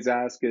that's always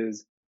asked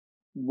is,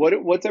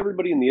 what's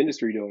everybody in the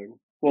industry doing?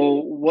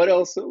 Well, what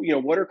else,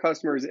 what are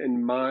customers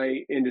in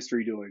my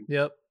industry doing?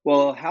 Yep.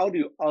 Well, how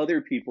do other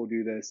people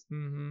do this?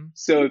 Mm-hmm.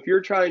 So if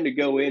you're trying to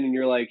go in and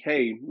you're like,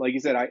 hey, like you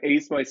said, I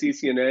aced my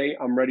CCNA,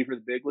 I'm ready for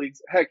the big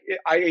leagues. Heck,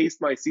 I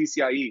aced my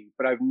CCIE,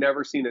 but I've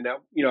never seen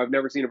I've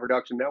never seen a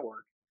production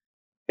network.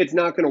 It's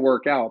not going to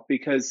work out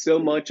because so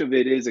much of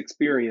it is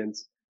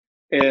experience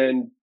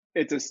and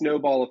it's a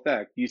snowball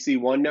effect. You see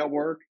one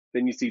network,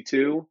 then you see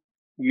two.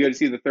 You got to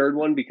see the third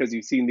one because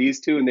you've seen these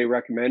two and they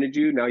recommended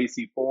you. Now you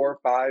see 4,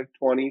 5,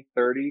 20,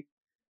 30.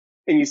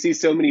 And you see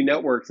so many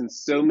networks and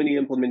so many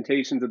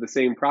implementations of the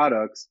same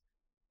products.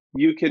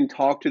 You can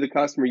talk to the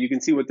customer. You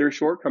can see what their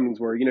shortcomings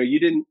were. You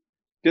didn't,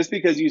 just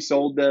because you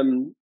sold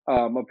them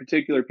a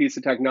particular piece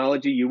of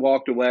technology, you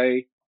walked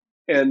away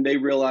and they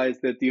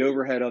realized that the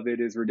overhead of it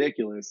is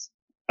ridiculous.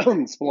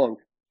 Splunk.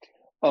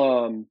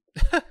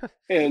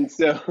 And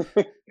so,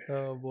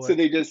 oh boy. So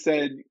they just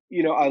said,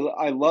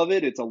 I love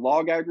it. It's a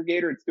log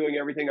aggregator. It's doing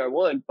everything I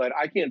want, but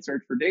I can't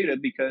search for data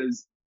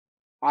because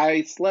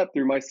I slept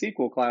through my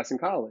SQL class in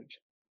college.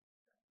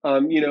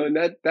 And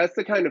that's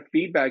the kind of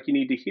feedback you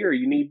need to hear.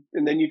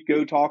 And then you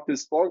go talk to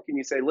Splunk and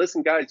you say,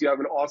 listen, guys, you have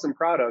an awesome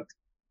product.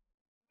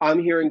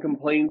 I'm hearing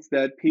complaints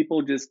that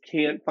people just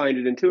can't find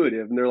it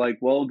intuitive. And they're like,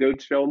 well, go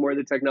show them where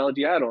the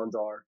technology add-ons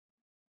are.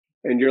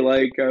 And you're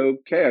like,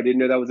 okay, I didn't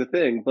know that was a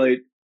thing. But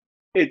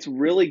it's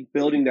really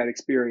building that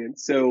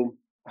experience. So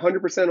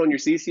 100% on your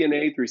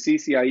CCNA through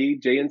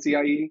CCIE,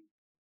 JNCIE.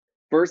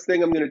 First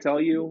thing I'm going to tell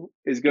you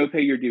is go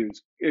pay your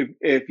dues.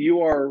 If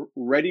you are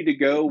ready to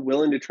go,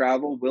 willing to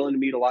travel, willing to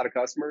meet a lot of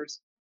customers,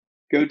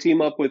 go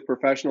team up with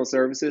professional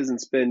services and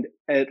spend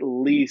at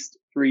least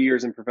 3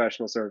 years in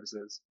professional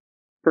services.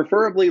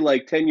 Preferably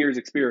like 10 years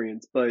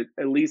experience, but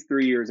at least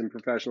 3 years in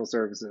professional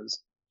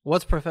services.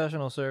 What's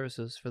professional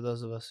services for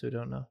those of us who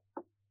don't know?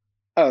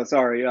 Oh,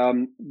 sorry.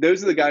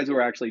 Those are the guys who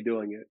are actually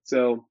doing it.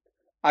 So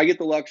I get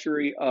the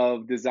luxury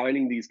of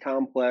designing these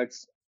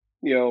complex,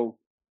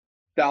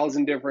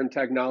 1,000 different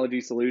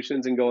technology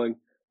solutions and going,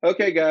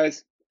 okay,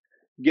 guys,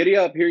 giddy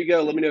up. Here you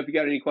go. Let me know if you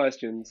got any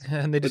questions.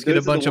 And they just get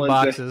a bunch of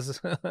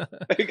boxes.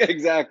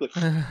 Exactly.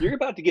 You're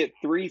about to get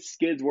 3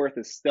 skids worth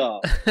of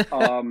stuff.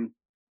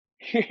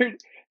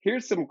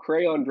 Here's some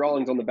crayon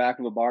drawings on the back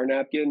of a bar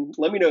napkin.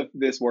 Let me know if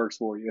this works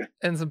for you.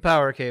 And some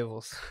power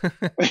cables.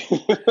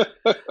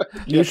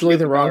 Usually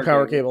the wrong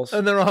power cables.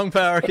 And the wrong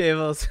power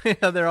cables.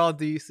 Yeah, they're all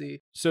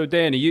DC. So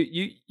Danny,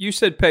 you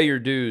said pay your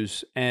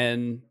dues,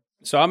 and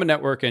so I'm a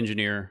network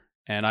engineer,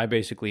 and I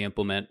basically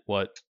implement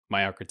what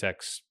my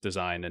architects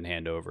design and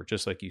hand over,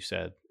 just like you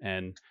said.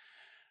 And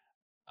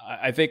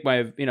I think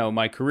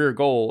my career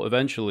goal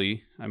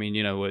eventually, I mean,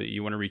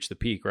 you want to reach the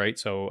peak, right?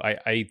 So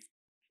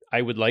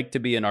I would like to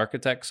be an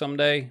architect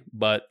someday,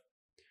 but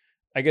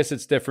I guess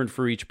it's different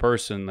for each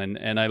person.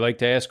 And I like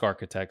to ask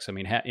architects, I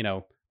mean,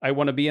 I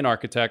want to be an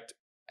architect.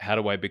 How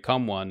do I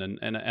become one?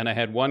 And I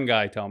had one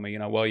guy tell me,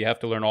 well, you have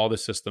to learn all the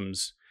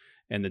systems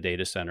in the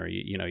data center.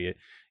 You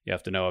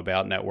have to know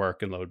about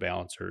network and load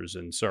balancers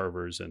and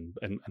servers and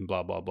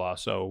blah, blah, blah.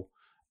 So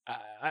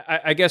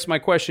I guess my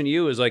question to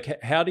you is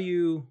like, how do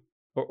you,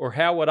 or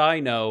how would I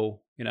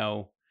know,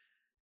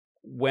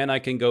 when I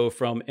can go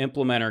from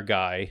implementer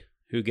guy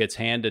who gets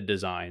handed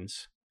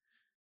designs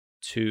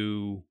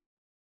to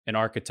an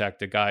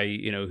architect, a guy,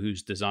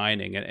 who's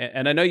designing.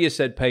 And I know you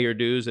said pay your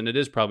dues, and it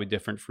is probably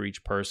different for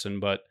each person,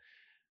 but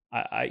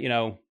how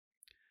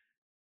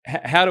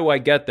do I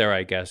get there?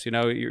 I guess,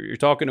 you're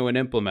talking to an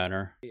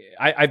implementer.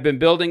 I've been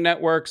building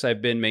networks.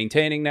 I've been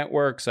maintaining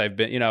networks. I've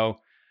been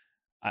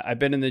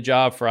in the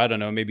job for, I don't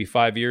know, maybe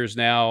 5 years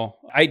now.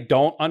 I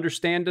don't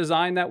understand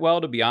design that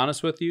well, to be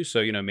honest with you.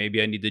 So,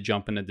 maybe I need to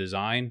jump into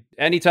design.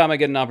 Anytime I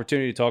get an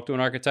opportunity to talk to an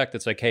architect,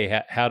 it's like,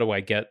 hey, how do I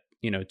get,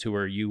 to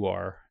where you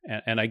are?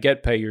 And I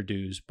get pay your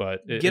dues,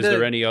 but is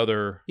there any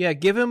other? Yeah,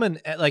 give him an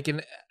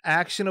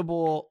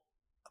actionable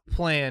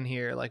plan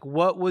here. Like,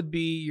 what would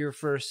be your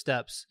first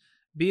steps?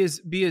 Be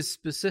as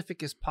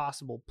specific as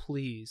possible,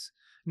 please.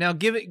 Now,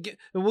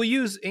 we'll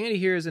use Andy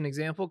here as an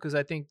example, because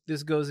I think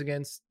this goes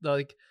against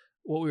like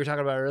what we were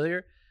talking about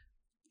earlier.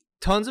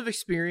 Tons of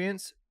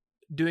experience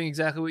doing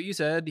exactly what you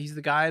said. He's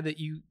the guy that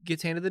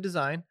gets handed the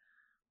design.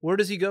 Where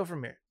does he go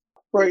from here?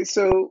 Right.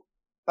 So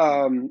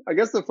I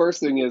guess the first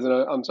thing is, and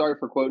I'm sorry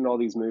for quoting all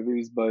these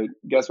movies, but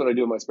guess what I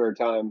do in my spare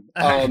time?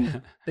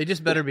 They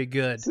just better be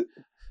good.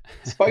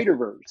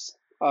 Spider-Verse.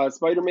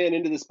 Spider-Man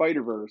Into the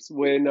Spider-Verse.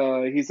 When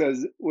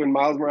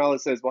Miles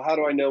Morales says, well, how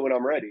do I know when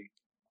I'm ready?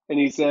 And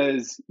he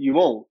says, you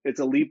won't. It's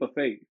a leap of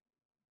faith.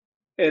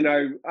 And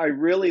I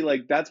really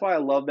that's why I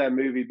love that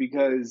movie,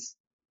 because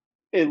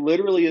it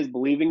literally is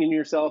believing in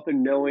yourself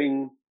and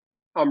knowing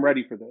I'm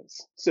ready for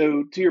this.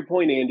 So to your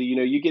point, Andy,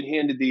 you get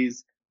handed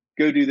these,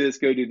 go do this,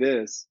 go do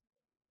this.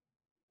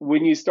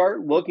 When you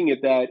start looking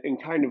at that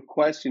and kind of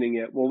questioning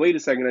it, well, wait a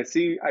second, I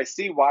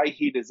see why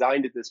he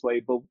designed it this way,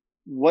 but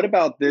what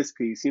about this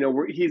piece?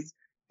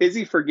 Is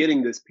he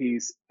forgetting this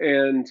piece?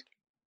 And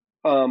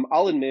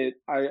I'll admit,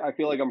 I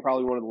feel like I'm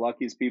probably one of the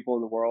luckiest people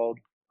in the world.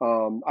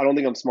 I don't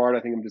think I'm smart.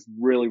 I think I'm just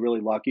really,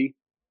 really lucky.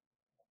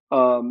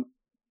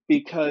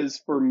 Because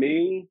for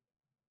me,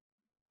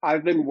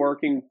 I've been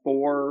working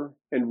for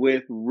and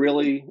with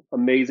really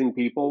amazing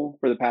people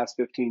for the past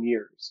 15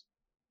 years.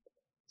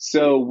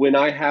 So when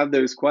I have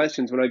those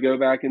questions, when I go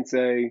back and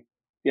say,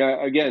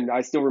 again,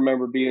 I still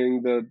remember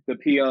being the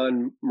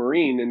peon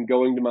Marine and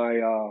going to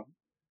my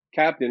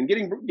captain and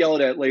getting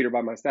yelled at later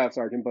by my staff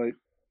sergeant, but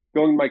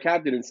going to my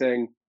captain and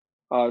saying,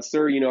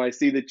 sir, I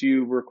see that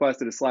you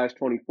requested a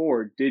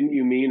 /24. Didn't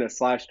you mean a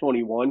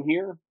 /21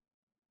 here?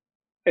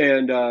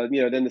 And,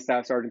 then the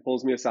staff sergeant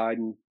pulls me aside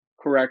and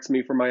corrects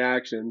me for my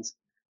actions.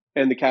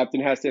 And the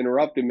captain has to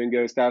interrupt him and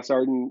go, Staff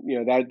Sergeant,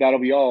 that'll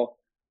be all.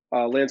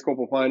 Lance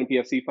Corporal Fine and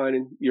PFC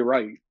Fine, you're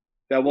right.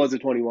 That was a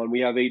 21. We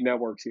have 8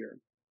 networks here.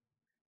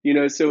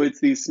 So it's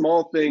these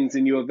small things,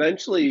 and you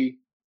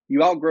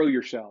outgrow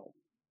your shell.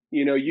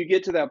 You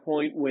get to that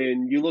point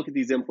when you look at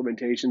these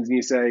implementations and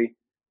you say,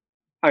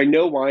 I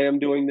know why I'm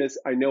doing this.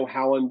 I know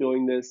how I'm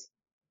doing this.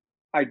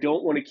 I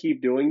don't want to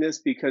keep doing this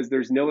because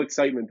there's no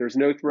excitement. There's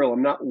no thrill.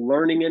 I'm not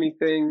learning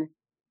anything.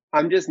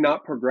 I'm just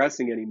not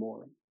progressing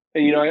anymore.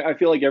 And, I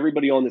feel like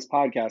everybody on this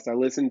podcast, I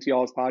listened to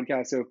y'all's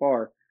podcast so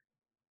far,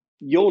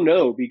 you'll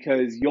know,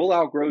 because you'll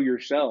outgrow your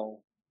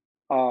shell,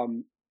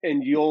 and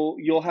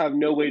you'll have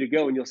no way to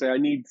go, and you'll say, I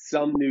need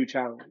some new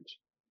challenge.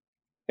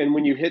 And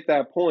when you hit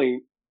that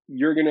point,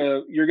 you're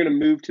gonna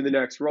move to the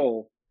next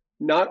role.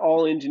 Not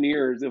all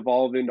engineers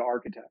evolve into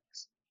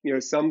architects.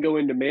 Some go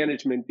into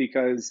management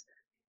because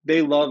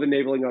they love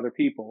enabling other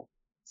people.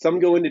 Some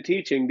go into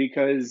teaching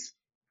because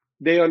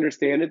they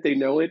understand it, they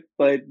know it,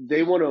 but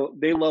they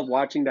love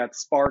watching that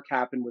spark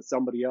happen with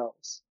somebody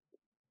else.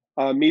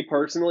 Me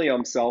personally,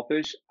 I'm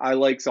selfish. I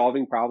like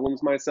solving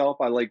problems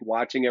myself. I like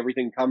watching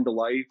everything come to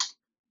life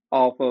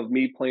off of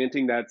me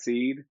planting that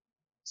seed.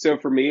 So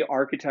for me,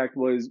 architect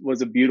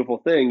was a beautiful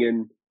thing.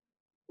 And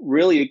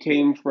really it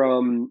came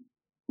from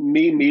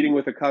me meeting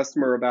with a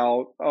customer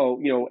about,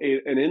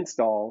 an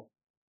install.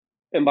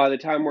 And by the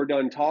time we're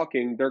done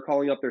talking, they're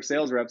calling up their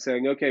sales rep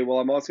saying, okay, well,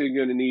 I'm also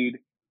going to need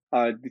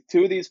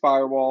 2 of these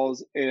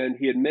firewalls. And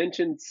he had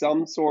mentioned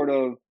some sort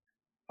of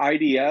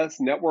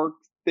IDS network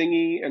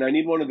thingy, and I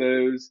need one of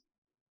those.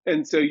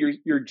 And so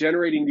you're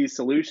generating these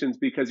solutions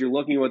because you're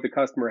looking at what the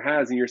customer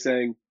has, and you're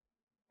saying,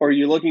 or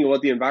you're looking at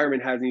what the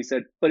environment has, and you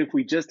said, but if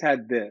we just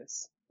had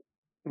this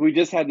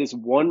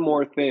one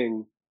more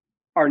thing,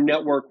 our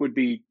network would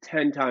be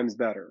 10 times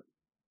better.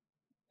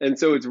 And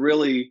so it's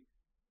really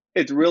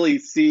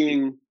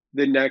seeing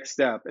the next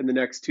step and the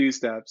next 2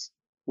 steps,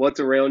 what's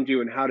around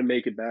you and how to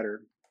make it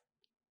better.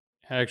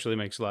 actually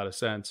makes a lot of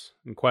sense.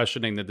 And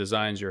questioning the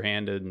designs you're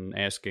handed and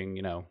asking,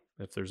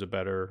 if there's a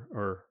better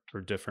or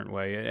different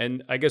way.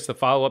 And I guess the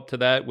follow up to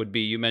that would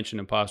be, you mentioned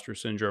imposter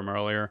syndrome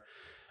earlier.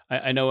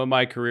 I know in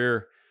my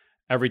career,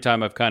 every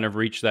time I've kind of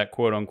reached that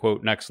quote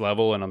unquote next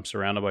level and I'm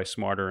surrounded by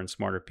smarter and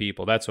smarter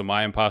people, that's when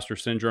my imposter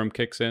syndrome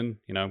kicks in,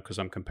 because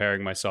I'm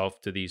comparing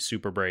myself to these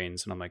super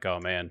brains and I'm like, oh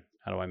man,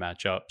 how do I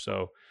match up?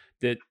 So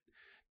did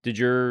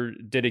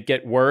it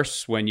get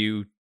worse when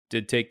you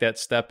did take that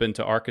step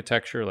into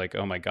architecture? Like,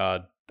 oh my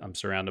God, I'm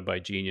surrounded by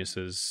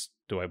geniuses.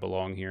 Do I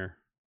belong here?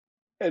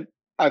 And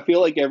I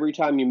feel like every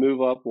time you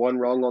move up one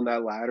rung on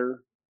that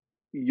ladder,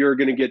 you're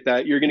going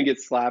to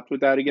get slapped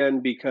with that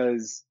again,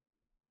 because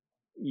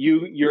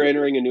you're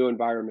entering a new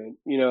environment.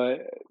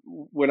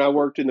 When I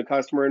worked in the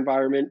customer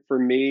environment, for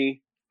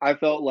me, I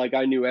felt like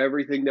I knew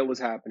everything that was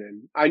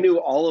happening. I knew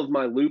all of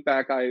my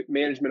loopback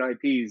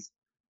management IPs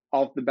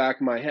off the back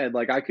of my head.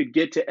 Like, I could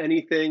get to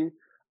anything.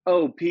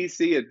 Oh,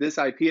 PC at this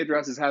IP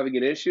address is having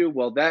an issue.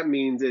 Well, that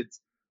means it's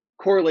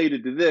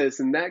correlated to this,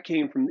 and that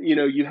came from,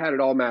 you had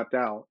it all mapped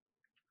out.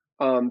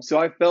 So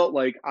I felt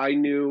like I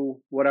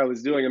knew what I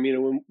was doing. I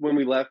mean, when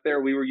we left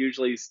there, we were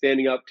usually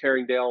standing up,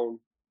 tearing down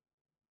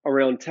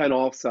around 10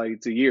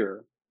 offsites a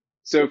year.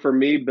 So for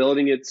me,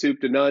 building it soup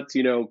to nuts,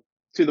 to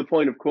the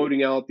point of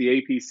quoting out the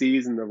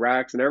APCs and the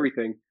racks and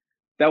everything,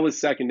 that was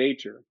second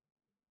nature.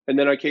 And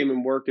then I came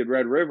and worked at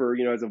Red River,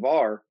 as a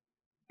VAR,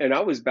 and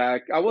I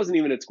wasn't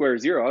even at square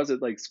zero. I was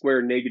at like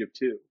square -2,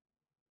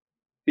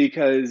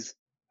 because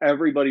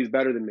everybody's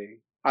better than me.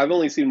 I've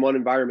only seen one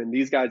environment.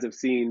 These guys have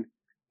seen,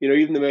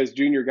 even the most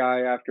junior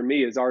guy after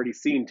me has already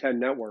seen 10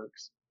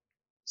 networks.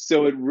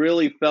 So it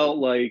really felt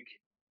like,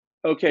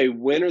 okay,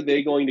 when are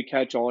they going to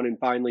catch on and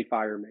finally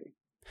fire me?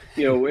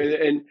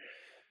 And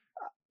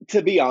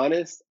to be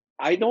honest,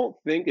 I don't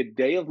think a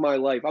day of my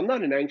life, I'm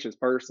not an anxious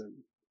person,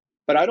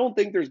 but I don't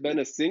think there's been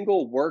a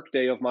single work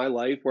day of my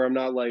life where I'm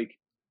not like,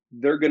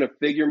 they're going to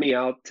figure me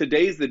out.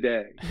 Today's the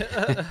day.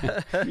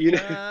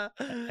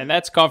 And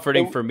that's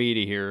comforting for me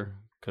to hear,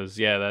 because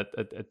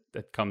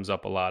that comes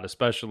up a lot,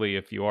 especially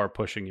if you are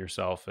pushing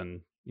yourself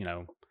and,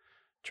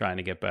 trying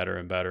to get better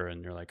and better.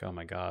 And you're like, oh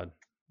my God.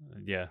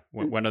 Yeah.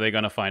 When are they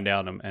going to find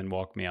out and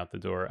walk me out the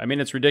door? I mean,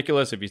 it's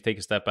ridiculous if you take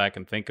a step back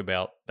and think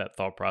about that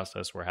thought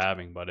process we're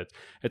having, but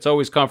it's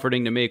always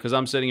comforting to me, because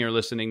I'm sitting here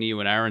listening to you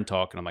and Aaron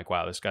talk, and I'm like,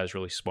 wow, this guy's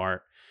really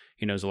smart.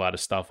 He knows a lot of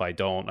stuff I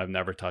don't. I've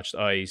never touched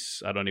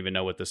ice. I don't even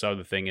know what this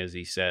other thing is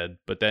he said.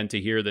 But then to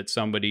hear that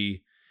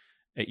somebody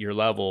at your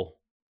level,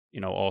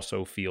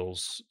 also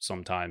feels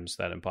sometimes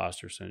that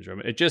imposter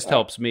syndrome, it just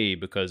helps me,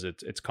 because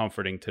it's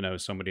comforting to know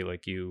somebody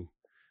like you.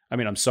 I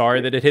mean, I'm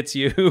sorry that it hits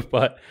you,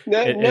 but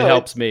it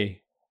helps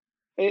me.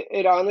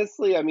 It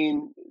honestly, I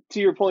mean, to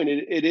your point,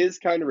 it is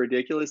kind of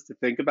ridiculous to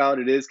think about.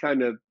 It is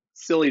kind of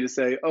silly to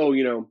say, oh,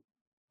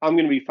 I'm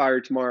going to be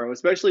fired tomorrow,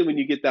 especially when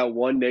you get that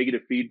one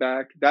negative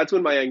feedback. That's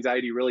when my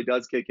anxiety really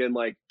does kick in.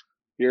 Like,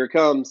 here it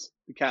comes.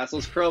 The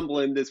castle's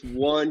crumbling. This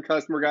one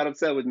customer got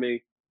upset with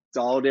me. It's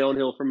all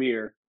downhill from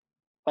here.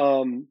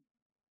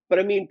 But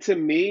I mean, to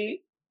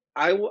me,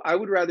 I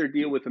would rather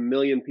deal with a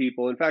million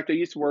people. In fact, I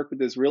used to work with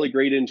this really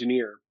great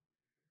engineer.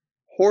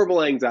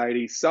 Horrible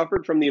anxiety,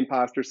 suffered from the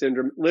imposter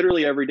syndrome.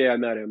 Literally every day I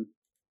met him,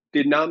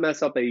 did not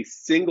mess up a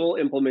single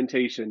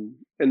implementation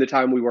in the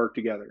time we worked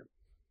together.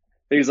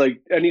 And he's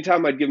like,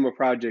 anytime I'd give him a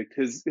project,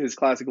 his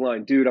classic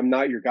line, dude, I'm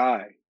not your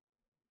guy.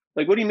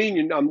 Like, what do you mean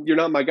you're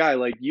not my guy?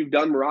 Like, you've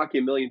done Meraki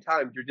a million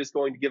times. You're just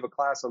going to give a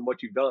class on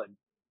what you've done.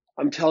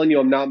 I'm telling you,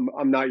 I'm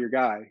not your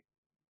guy.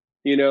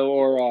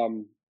 Or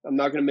I'm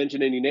not going to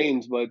mention any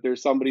names, but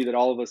there's somebody that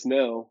all of us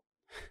know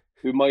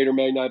who might or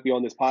may not be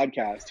on this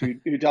podcast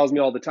who tells me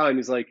all the time,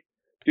 he's like,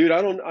 dude,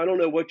 I don't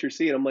know what you're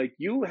seeing. I'm like,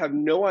 you have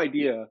no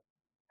idea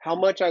how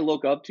much I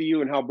look up to you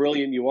and how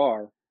brilliant you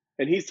are.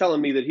 And he's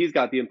telling me that he's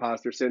got the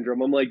imposter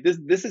syndrome. I'm like,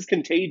 this is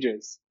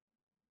contagious.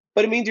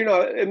 But it means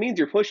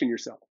you're pushing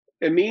yourself.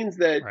 It means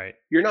that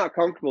You're not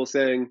comfortable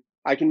saying,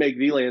 I can make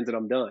VLANs and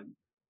I'm done.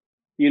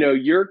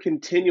 You're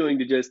continuing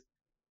to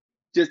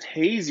just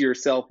haze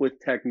yourself with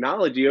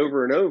technology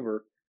over and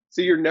over.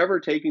 So you're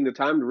never taking the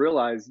time to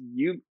realize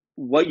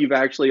what you've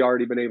actually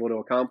already been able to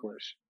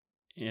accomplish.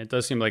 Yeah, it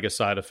does seem like a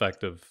side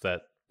effect of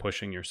that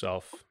pushing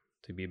yourself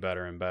to be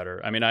better and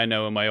better. I mean, I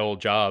know in my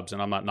old jobs,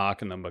 and I'm not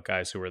knocking them, but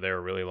guys who were there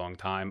a really long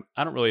time,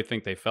 I don't really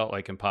think they felt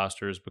like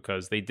imposters,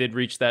 because they did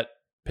reach that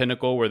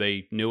pinnacle where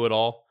they knew it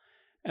all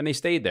and they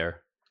stayed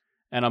there.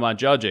 And I'm not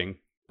judging,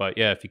 but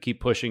yeah, if you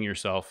keep pushing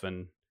yourself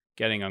and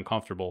getting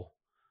uncomfortable,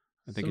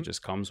 I think it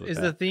just comes with that.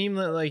 Is the theme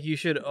that like you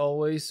should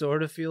always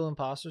sort of feel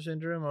imposter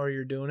syndrome, or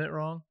you're doing it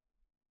wrong?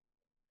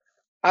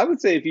 I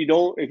would say if you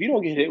don't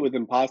get hit with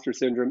imposter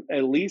syndrome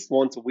at least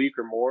once a week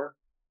or more,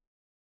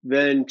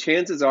 then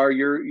chances are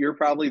you're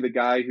probably the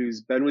guy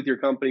who's been with your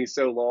company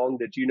so long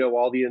that you know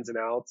all the ins and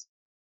outs,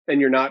 and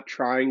you're not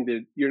trying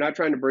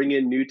to bring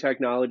in new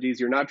technologies.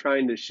 You're not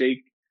trying to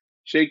shake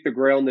the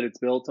ground that it's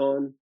built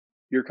on.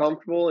 You're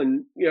comfortable,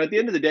 and at the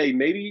end of the day,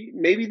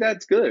 maybe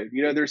that's good.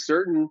 There's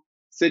certain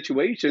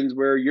situations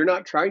where you're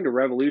not trying to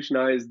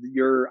revolutionize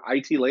your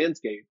IT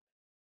landscape.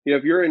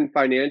 If you're in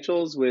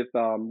financials with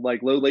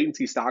like low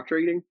latency stock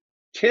trading,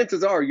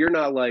 chances are you're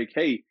not like,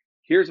 hey,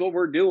 here's what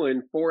we're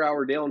doing,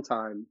 4-hour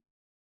downtime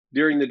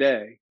during the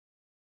day.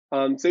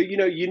 So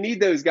you need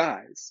those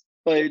guys,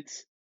 but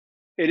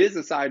it is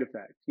a side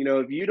effect.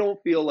 If you don't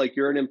feel like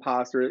you're an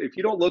imposter, if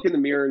you don't look in the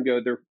mirror and go,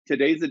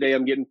 today's the day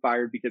I'm getting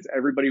fired because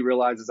everybody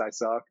realizes I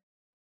suck.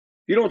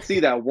 If you don't see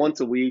that once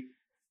a week,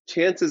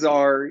 chances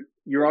are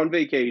you're on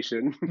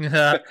vacation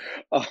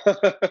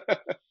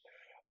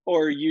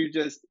or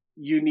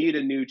you need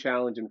a new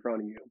challenge in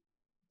front of you.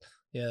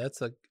 Yeah,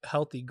 that's a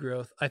healthy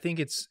growth. I think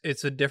it's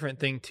a different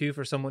thing too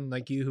for someone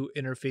like you who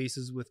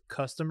interfaces with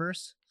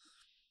customers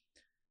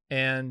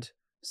and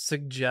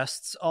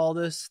suggests all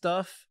this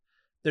stuff.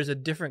 There's a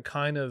different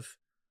kind of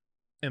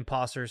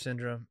imposter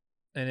syndrome,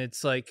 and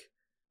it's like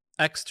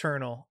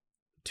external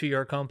to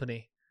your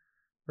company,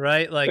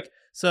 right? Like,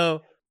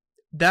 so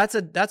that's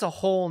a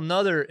whole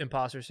nother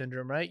imposter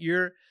syndrome, right?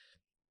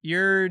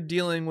 You're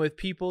dealing with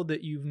people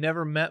that you've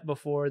never met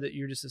before that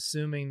you're just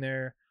assuming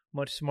they're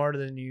much smarter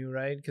than you,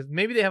 right? Because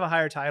maybe they have a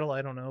higher title,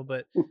 I don't know,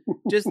 but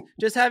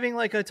just having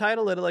like a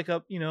title at like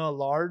a a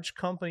large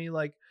company,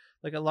 like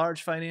a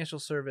large financial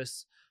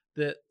service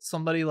that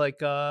somebody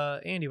like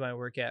Andy might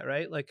work at,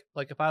 right? Like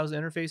if I was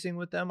interfacing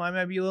with them, I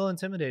might be a little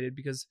intimidated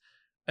because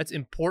that's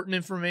important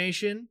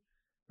information,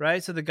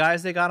 right? So the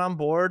guys they got on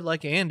board,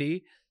 like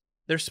Andy,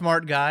 they're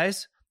smart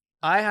guys.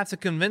 I have to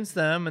convince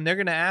them, and they're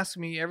going to ask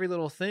me every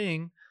little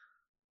thing,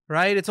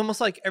 right? It's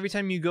almost like every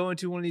time you go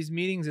into one of these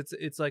meetings,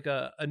 it's like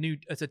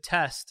it's a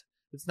test.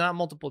 It's not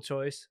multiple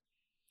choice,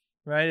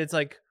 right? It's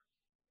like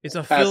it's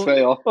a pass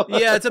fail.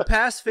 Yeah, it's a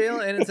pass fail,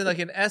 and it's like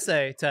an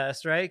essay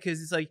test, right? Because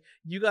it's like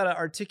you got to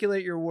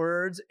articulate your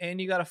words,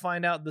 and you got to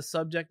find out the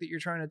subject that you're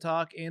trying to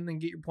talk, and then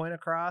get your point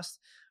across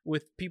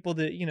with people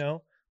that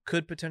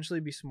could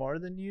potentially be smarter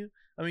than you.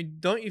 I mean,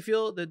 don't you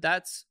feel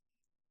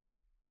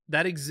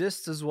that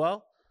exists as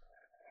well?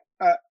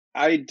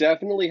 I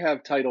definitely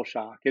have title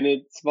shock, and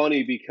it's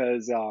funny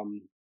because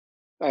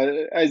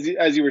as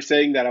you were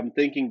saying that, I'm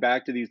thinking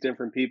back to these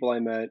different people I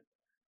met.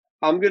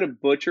 I'm gonna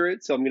butcher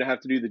it, so I'm gonna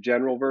have to do the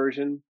general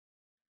version.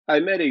 I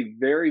met a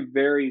very,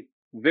 very,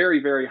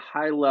 very, very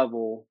high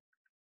level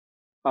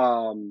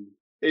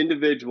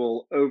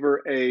individual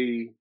over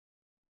a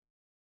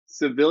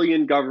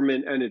civilian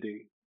government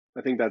entity.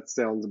 I think that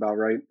sounds about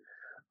right.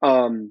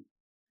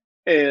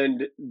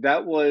 And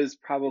that was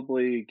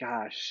probably,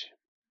 gosh,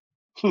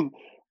 4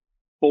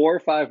 or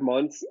 5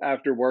 months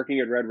after working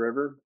at Red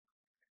River.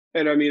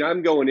 And I mean,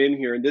 I'm going in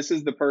here, and this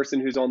is the person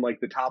who's on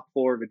like the top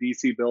floor of a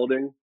DC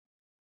building.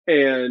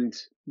 And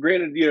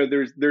granted,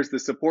 there's the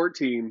support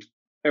team,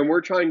 and we're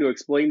trying to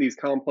explain these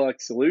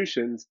complex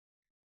solutions.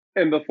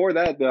 And before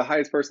that, the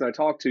highest person I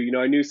talked to,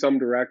 I knew some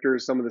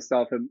directors, some of the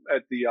stuff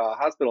at the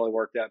hospital I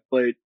worked at,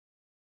 but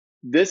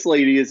this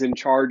lady is in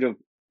charge of,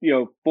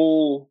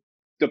 full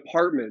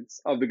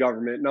departments of the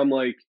government. And I'm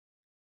like,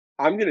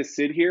 I'm going to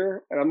sit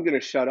here and I'm going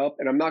to shut up,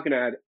 and I'm not going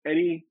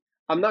to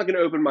I'm not going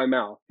to open my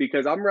mouth,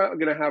 because I'm not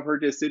going to have her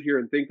just sit here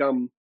and think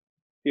I'm,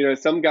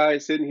 some guy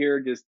sitting here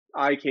just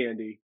eye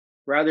candy,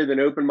 rather than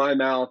open my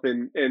mouth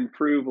and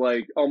prove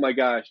like, oh my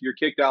gosh, you're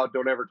kicked out.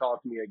 Don't ever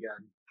talk to me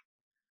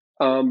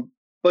again.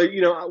 But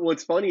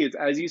what's funny is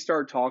as you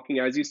start talking,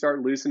 as you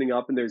start loosening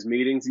up in those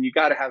meetings, and you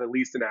got to have at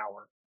least an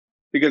hour,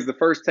 because the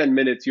first 10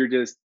 minutes you're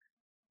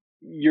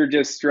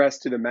just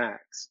stressed to the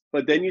max.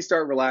 But then you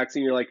start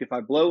relaxing. You're like, if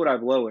I blow it, I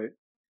blow it.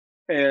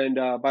 And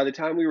by the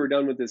time we were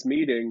done with this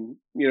meeting,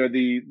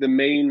 the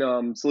main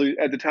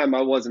at the time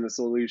I wasn't a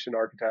solution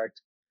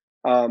architect.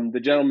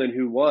 The gentleman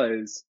who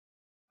was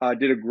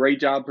did a great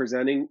job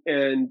presenting,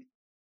 and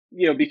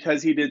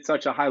because he did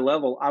such a high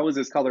level, I was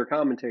his color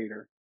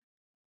commentator.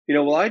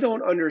 Well, I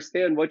don't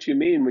understand what you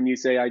mean when you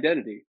say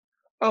identity.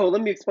 Oh,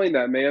 let me explain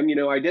that, ma'am.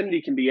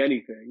 Identity can be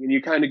anything, and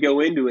you kind of go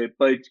into it,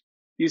 but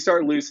you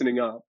start loosening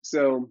up.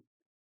 So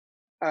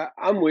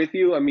I'm with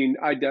you. I mean,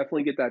 I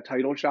definitely get that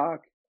title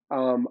shock.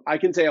 I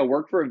can say I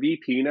work for a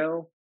VP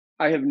now.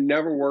 I have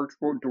never worked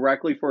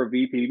directly for a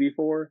VP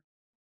before.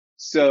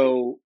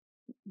 So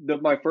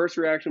my first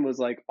reaction was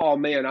like, oh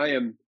man, I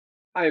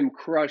am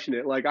crushing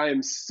it. Like, I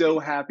am so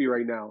happy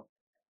right now.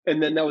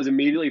 And then that was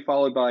immediately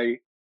followed by,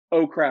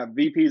 oh crap,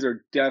 VPs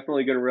are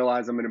definitely going to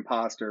realize I'm an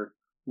imposter.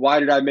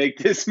 Why did I make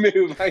this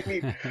move?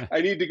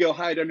 I need to go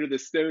hide under the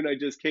stone I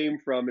just came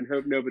from and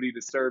hope nobody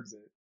disturbs it.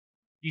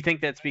 Do you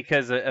think that's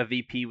because a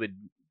VP would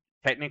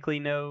technically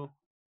know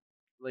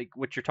like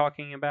what you're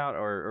talking about,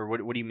 or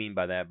what do you mean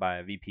by that? By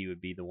a VP would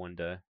be the one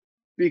to?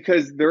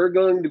 Because they're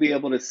going to be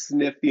able to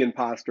sniff the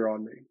imposter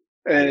on me.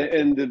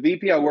 And the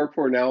VP I work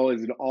for now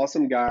is an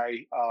awesome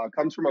guy.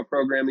 Comes from a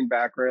programming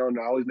background.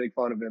 I always make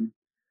fun of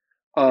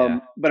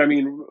him. But I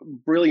mean,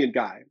 brilliant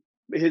guy.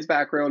 His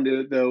background,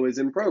 though, is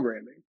in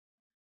programming,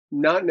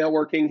 not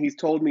networking. He's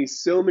told me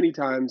so many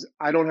times,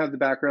 I don't have the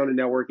background in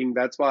networking.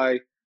 That's why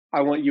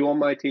I want you on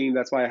my team.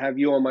 That's why I have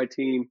you on my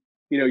team.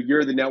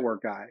 You're the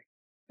network guy.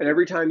 And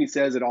every time he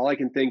says it, all I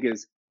can think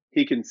is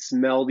he can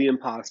smell the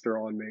imposter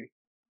on me.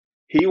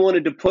 He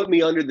wanted to put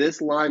me under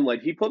this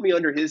limelight. He put me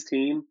under his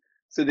team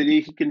so that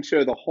he can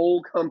show the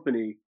whole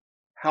company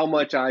how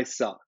much I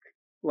suck.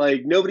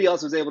 Like nobody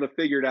else was able to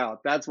figure it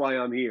out. That's why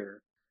I'm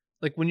here.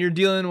 Like when you're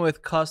dealing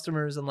with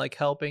customers and like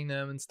helping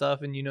them and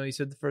stuff, and you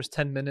said the first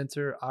 10 minutes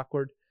are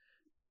awkward.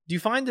 Do you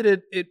find that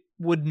it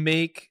would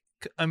make,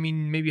 I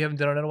mean, maybe you haven't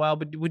done it in a while,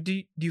 but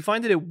do you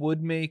find that it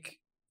would make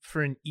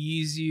for an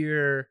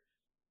easier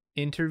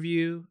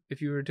interview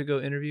if you were to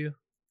go interview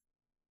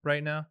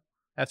right now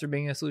after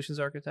being a solutions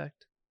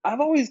architect? I've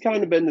always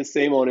kind of been the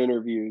same on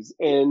interviews.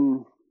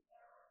 And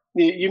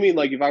you mean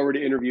like if I were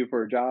to interview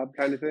for a job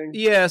kind of thing?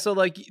 Yeah. So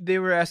like they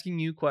were asking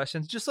you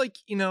questions, just like,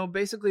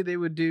 basically they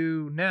would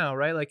do now,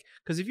 right? Like,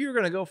 because if you were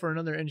going to go for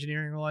another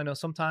engineering role, I know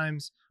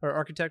sometimes, or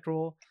architect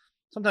role,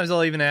 sometimes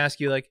they'll even ask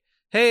you like,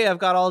 hey, I've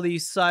got all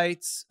these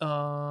sites,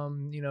 drop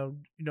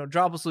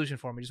a solution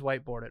for me, just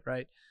whiteboard it,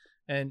 right?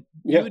 And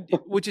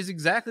which is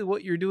exactly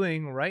what you're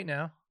doing right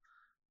now,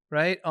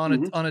 right?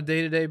 On a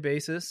day-to-day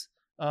basis.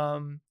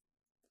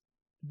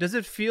 Does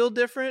it feel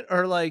different,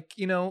 or like,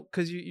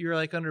 because you're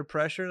like under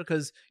pressure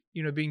because,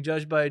 being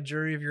judged by a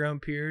jury of your own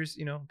peers,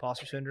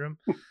 imposter syndrome,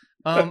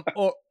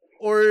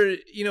 or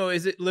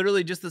is it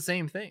literally just the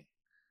same thing?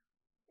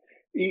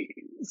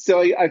 So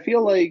I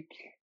feel like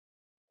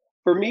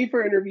for me,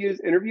 for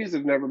interviews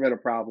have never been a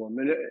problem.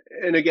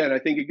 And again, I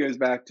think it goes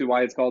back to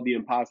why it's called the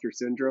imposter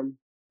syndrome,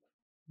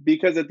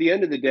 because at the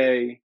end of the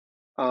day,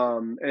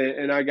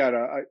 and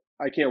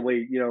I can't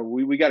wait.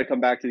 We got to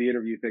come back to the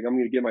interview thing. I'm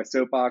going to get my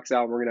soapbox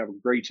out. We're going to have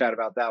a great chat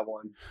about that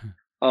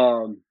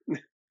one.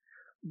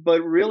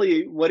 But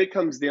really, what it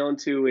comes down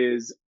to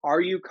is,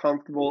 are you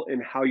comfortable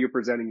in how you're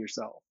presenting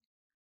yourself?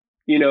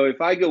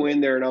 If I go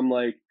in there and I'm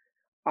like,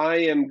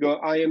 I am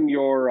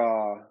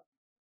your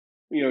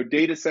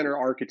data center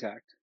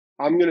architect.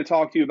 I'm going to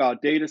talk to you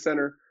about data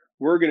center.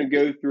 We're going to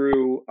go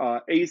through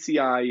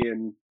ACI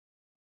and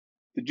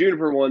the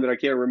Juniper one that I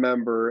can't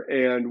remember,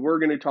 and we're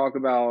going to talk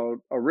about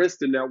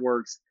Arista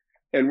networks,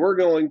 and we're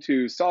going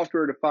to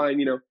software define.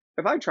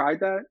 If I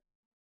tried that,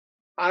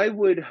 I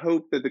would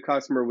hope that the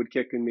customer would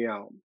kick me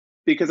out,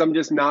 because I'm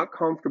just not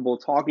comfortable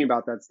talking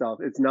about that stuff.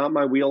 It's not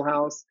my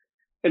wheelhouse,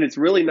 and it's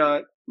really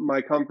not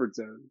my comfort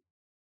zone.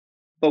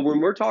 But when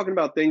we're talking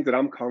about things that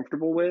I'm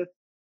comfortable with,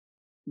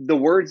 the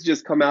words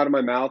just come out of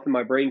my mouth and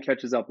my brain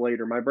catches up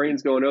later. My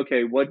brain's going,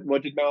 okay,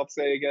 what did Mouth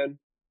say again?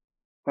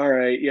 All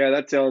right, yeah,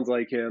 that sounds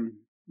like him.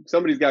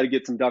 Somebody's got to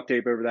get some duct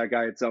tape over that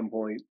guy at some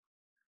point.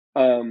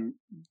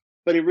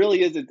 But it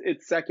really is,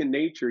 it's second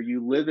nature.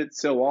 You live it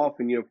so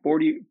often,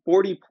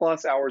 40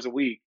 plus hours a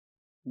week,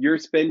 you're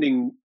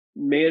spending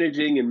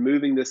managing and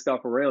moving this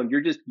stuff around. You're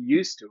just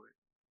used to it.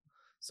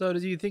 So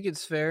do you think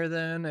it's fair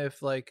then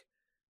if like,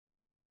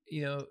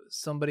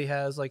 somebody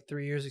has like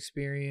 3 years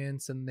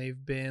experience and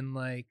they've been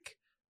like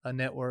a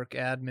network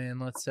admin,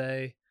 let's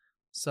say,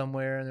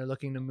 somewhere, and they're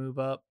looking to move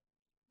up,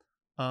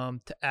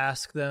 to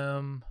ask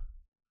them,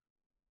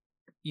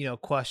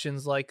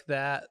 questions like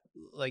that,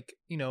 like,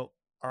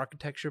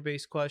 architecture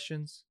based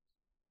questions?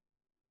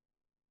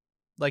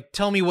 Like,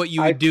 tell me what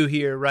you would do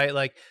here, right?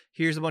 Like,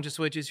 here's a bunch of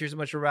switches, here's a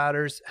bunch of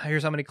routers,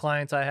 here's how many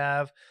clients I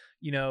have,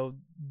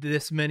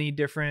 this many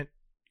different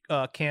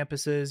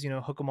campuses,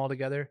 hook them all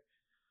together.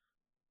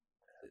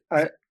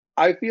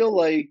 I feel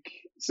like,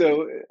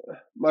 so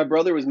my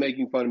brother was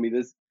making fun of me.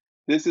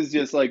 This is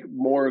just like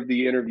more of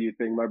the interview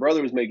thing. My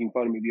brother was making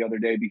fun of me the other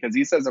day because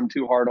he says I'm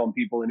too hard on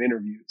people in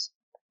interviews.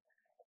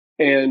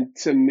 And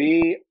to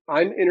me,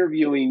 I'm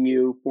interviewing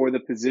you for the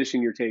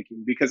position you're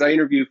taking, because I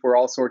interview for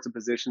all sorts of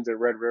positions at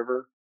Red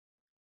River.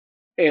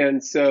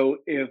 And so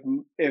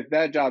if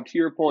that job, to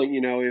your point,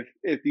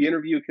 if the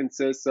interview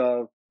consists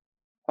of,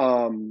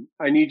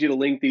 I need you to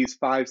link these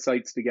 5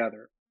 sites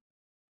together,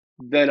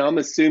 then I'm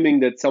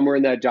assuming that somewhere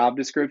in that job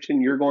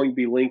description, you're going to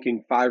be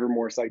linking 5 or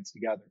more sites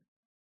together.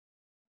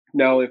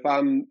 Now, if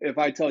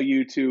I tell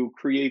you to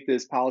create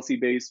this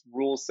policy-based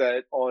rule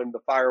set on the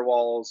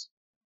firewalls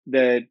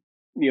that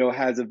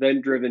has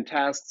event-driven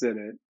tasks in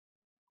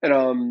it,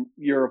 and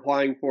you're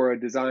applying for a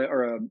design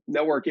or a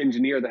network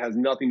engineer that has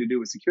nothing to do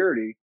with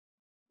security,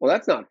 well,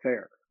 that's not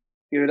fair.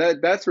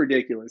 That's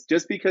ridiculous.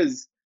 Just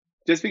because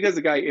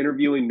the guy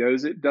interviewing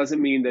knows it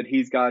doesn't mean that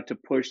he's got to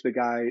push the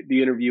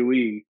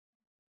interviewee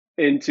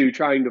into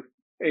trying to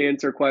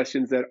answer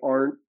questions that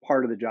aren't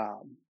part of the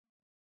job.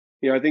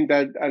 I think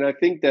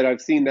that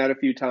I've seen that a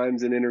few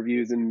times in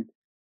interviews, and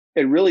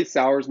it really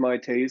sours my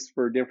taste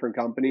for different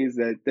companies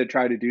that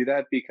try to do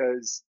that,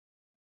 because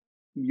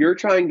you're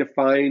trying to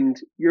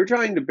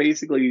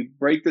basically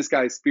break this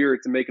guy's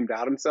spirit to make him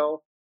doubt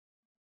himself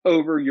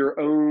over your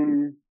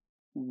own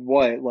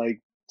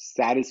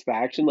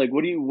satisfaction. Like,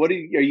 are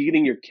you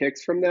getting your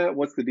kicks from that?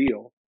 What's the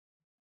deal?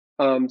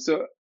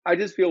 So I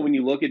just feel when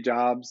you look at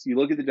jobs, you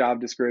look at the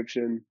job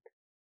description,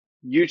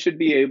 you should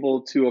be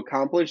able to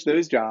accomplish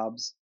those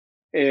jobs,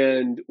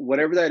 and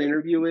whatever that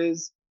interview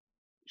is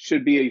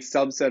should be a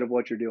subset of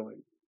what you're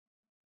doing.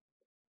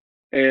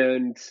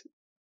 And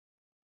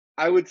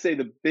I would say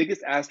the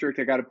biggest asterisk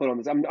I got to put on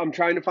this, I'm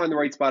trying to find the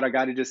right spot. I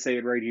got to just say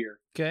it right here.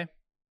 Okay.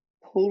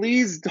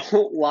 please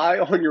don't lie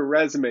on your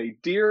resume,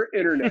 dear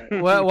internet.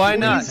 Why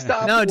not? Please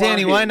stop No,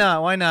 Danny, why lying.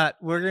 not? Why not?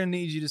 We're gonna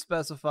need you to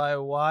specify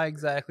why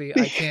exactly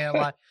I can't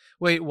lie.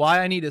 Wait, why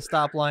I need to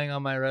stop lying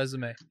on my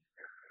resume?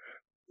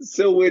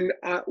 So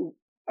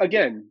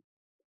again,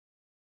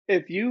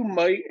 if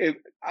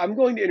I'm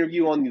going to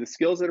interview on the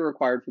skills that are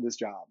required for this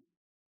job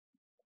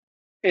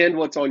and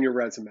what's on your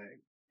resume,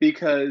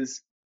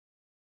 because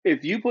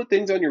if you put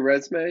things on your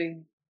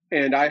resume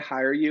and I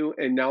hire you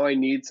and now I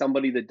need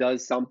somebody that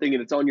does something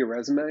and it's on your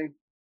resume,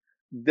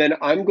 then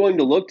I'm going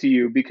to look to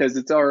you because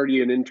it's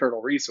already an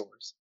internal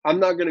resource.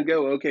 I'm not going to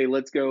go, okay,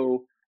 let's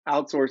go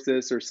outsource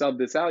this or sub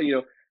this out.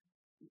 You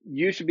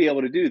should be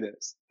able to do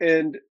this.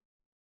 And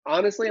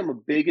honestly, I'm a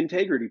big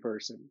integrity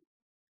person.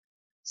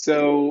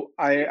 So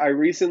I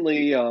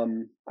recently,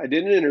 I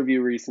did an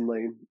interview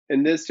recently,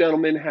 and this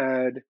gentleman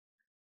had,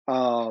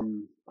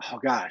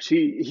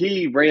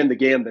 he ran the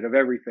gambit of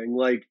everything,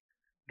 like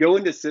go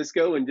into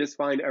Cisco and just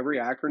find every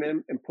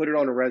acronym and put it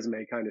on a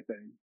resume kind of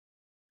thing.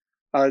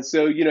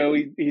 So,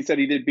 he said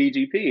he did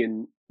BGP,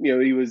 and,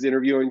 he was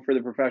interviewing for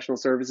the professional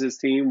services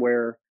team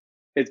where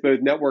it's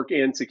both network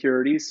and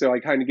security. So I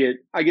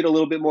get a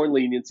little bit more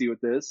leniency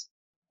with this,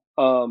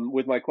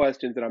 with my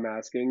questions that I'm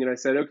asking. And I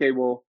said, okay,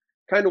 well,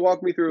 kind of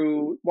walk me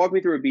through a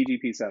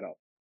BGP setup,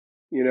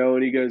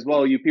 and he goes,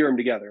 well, you peer them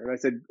together. And I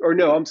said, or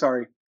no, I'm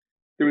sorry.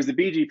 There was the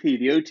BGP,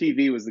 the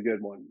OTV was the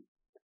good one.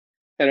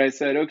 And I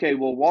said, okay,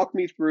 well, walk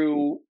me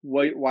through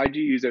why'd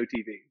you use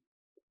OTV?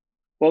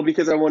 Well,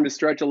 because I wanted to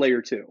stretch a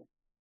layer 2.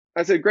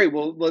 I said, great.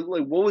 Well,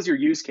 what was your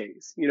use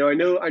case? I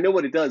know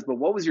what it does, but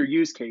what was your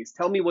use case?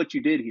 Tell me what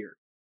you did here.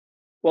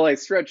 Well, I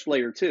stretched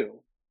layer 2.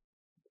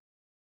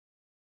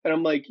 And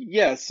I'm like,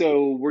 yeah,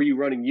 so were you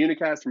running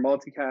unicast or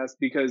multicast?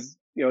 Because,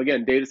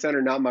 again, data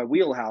center, not my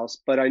wheelhouse,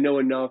 but I know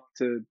enough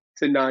to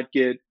not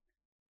get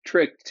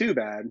tricked too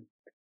bad.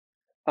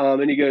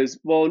 And he goes,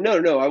 well,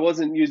 no, I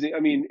wasn't using,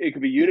 it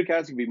could be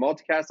unicast, it could be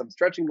multicast. I'm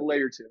stretching the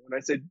layer 2. And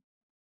I said,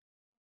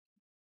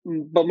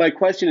 but my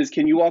question is,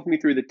 can you walk me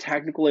through the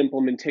technical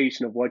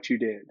implementation of what you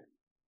did?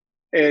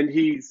 And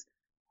he's,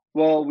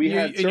 well,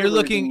 you're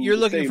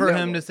looking for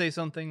him to say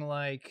something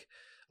like,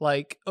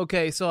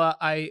 okay, so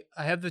I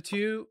have the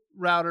 2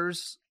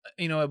 routers,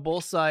 at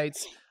both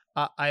sites.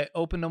 I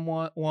open them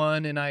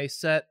one and I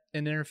set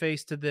an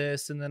interface to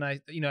this, and then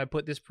I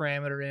put this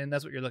parameter in.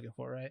 That's what you're looking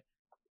for, right?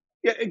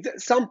 Yeah,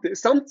 some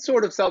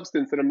sort of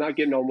substance that I'm not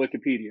getting on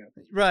Wikipedia.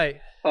 Right.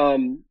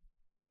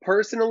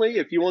 Personally,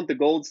 if you want the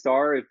gold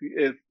star,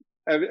 if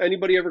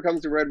anybody ever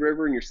comes to Red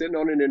River and you're sitting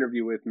on an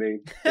interview with me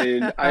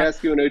and I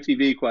ask you an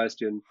OTV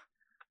question,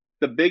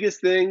 the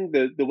biggest thing,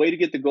 the way to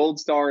get the gold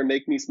star and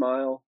make me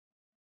smile,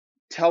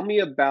 tell me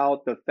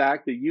about the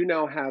fact that you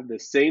now have the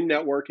same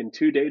network in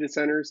 2 data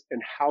centers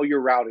and how you're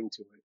routing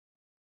to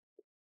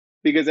it.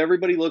 Because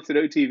everybody looks at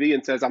OTV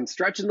and says, I'm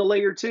stretching the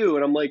layer 2.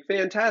 And I'm like,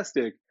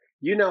 fantastic.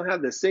 You now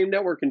have the same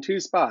network in 2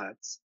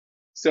 spots.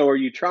 So are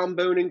you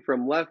tromboning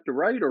from left to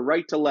right or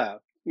right to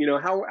left?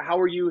 How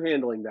are you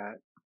handling that?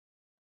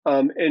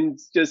 And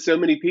just so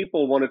many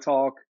people want to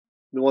talk,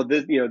 well,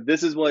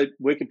 this is what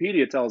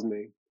Wikipedia tells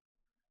me.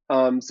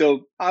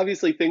 So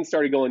obviously things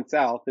started going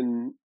south,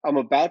 and I'm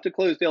about to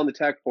close down the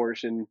tech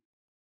portion.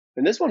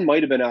 And this one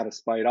might have been out of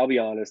spite. I'll be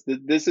honest.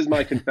 This is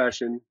my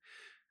confession.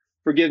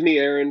 Forgive me,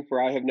 Aaron,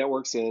 for I have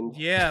network sinned.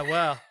 Yeah,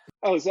 wow.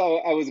 Oh, so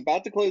I was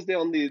about to close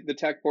down the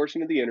tech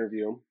portion of the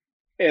interview,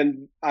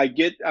 and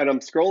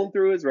I'm scrolling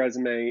through his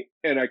resume,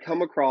 and I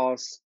come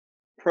across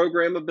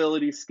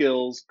programmability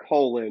skills,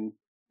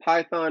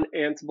 Python,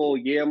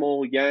 Ansible,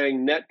 YAML,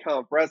 Yang,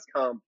 NetConf,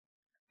 RESTConf.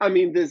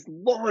 This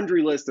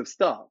laundry list of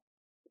stuff.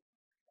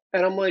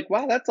 And I'm like,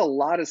 wow, that's a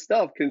lot of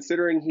stuff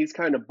considering he's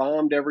kind of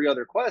bombed every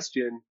other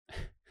question.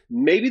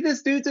 Maybe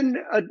this dude's a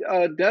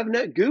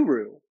DevNet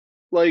guru.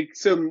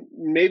 So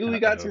maybe we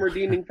got some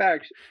redeeming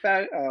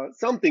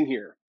something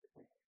here.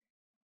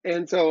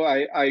 And so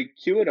I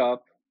queue it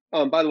up.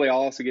 By the way, I'll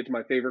also get to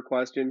my favorite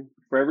question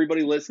for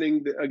everybody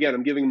listening. Again,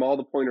 I'm giving them all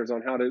the pointers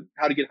on how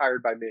to get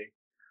hired by me.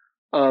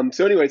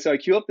 So anyway, so I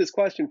queue up this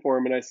question for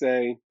him and I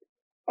say,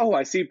 oh,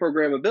 I see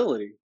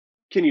programmability.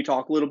 Can you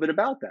talk a little bit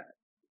about that?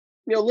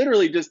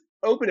 Literally just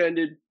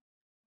open-ended,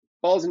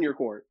 balls in your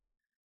court.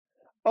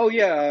 Oh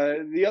yeah,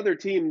 the other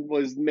team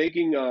was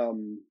making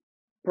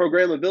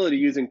programmability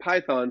using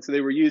Python, so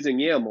they were using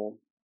YAML.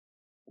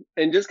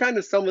 And just kind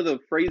of some of the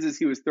phrases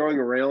he was throwing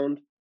around,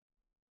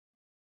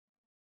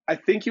 I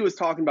think he was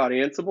talking about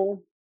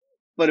Ansible,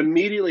 but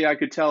immediately I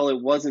could tell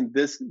it wasn't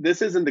this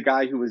isn't the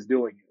guy who was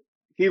doing it.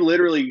 He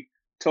literally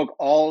took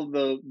all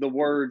the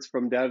words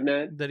from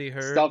DevNet that he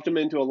heard, stuffed them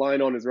into a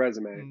line on his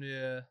resume.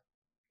 Yeah.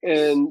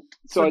 And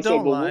so I said,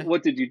 well, lie.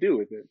 what did you do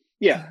with it?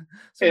 Yeah.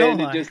 So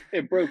and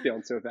it broke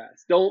down so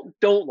fast. Don't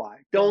lie.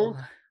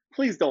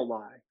 Please don't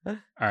lie. All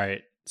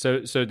right.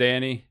 So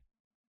Danny,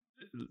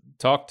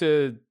 talk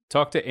to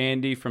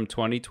Andy from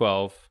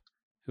 2012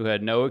 who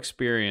had no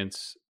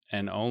experience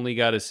and only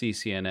got a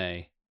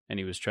CCNA, and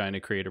he was trying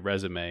to create a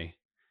resume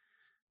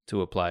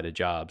to apply to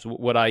jobs.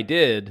 What I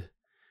did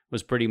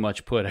was pretty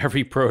much put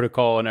every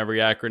protocol and every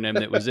acronym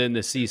that was in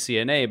the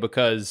CCNA,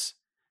 because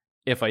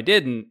if I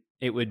didn't,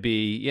 it would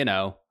be,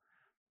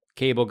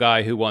 cable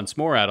guy who wants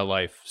more out of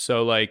life.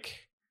 So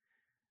like,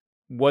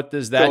 what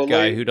does that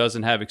guy who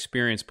doesn't have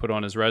experience put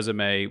on his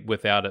resume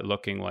without it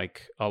looking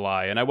like a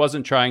lie? And I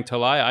wasn't trying to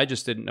lie. I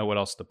just didn't know what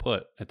else to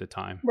put at the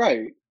time.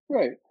 Right.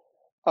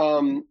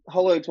 Hello,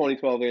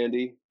 2012,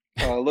 Andy.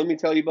 Let me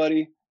tell you,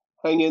 buddy,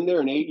 hang in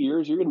there. In 8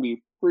 years, you're going to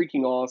be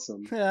freaking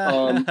awesome.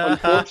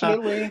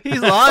 Unfortunately,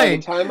 he's lying.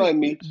 By the time I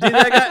meet Dude,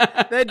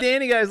 that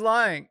Danny guy's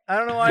lying. I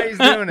don't know why he's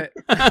doing it.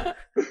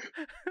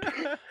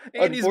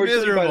 Andy's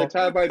unfortunately, miserable. by the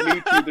time I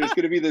meet you, there's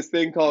going to be this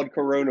thing called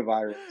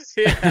coronavirus.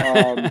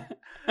 Yeah.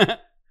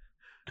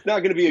 It's not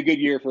going to be a good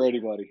year for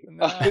anybody.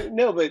 No.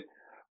 No, but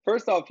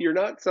first off, you're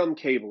not some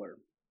cabler.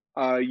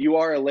 You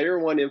are a layer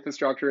 1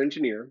 infrastructure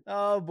engineer.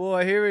 Oh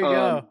boy, here we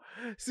go.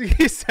 So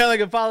you sound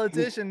like a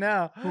politician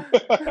now.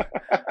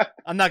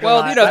 I'm not gonna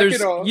lie. There's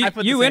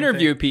you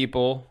interview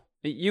people.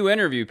 You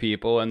interview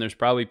people, and there's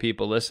probably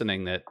people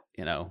listening that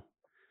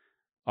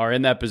are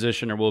in that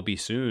position or will be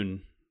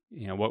soon.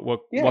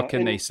 What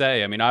can they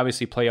say? I mean,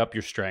 obviously, play up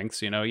your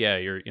strengths. You're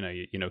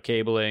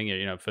cabling.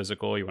 You're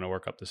physical. You want to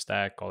work up the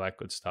stack, all that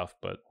good stuff.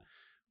 But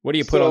what do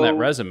you put on that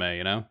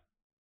resume?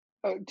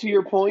 To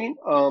your point,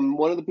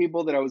 one of the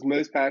people that I was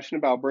most passionate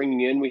about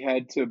bringing in, we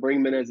had to bring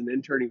him in as an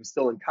intern. He was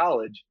still in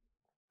college,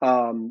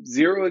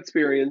 0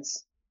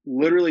 experience,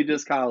 literally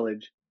just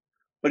college.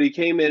 But he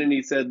came in and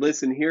he said,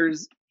 "Listen,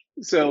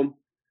 so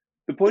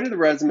the point of the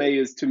resume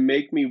is to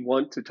make me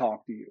want to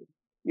talk to you.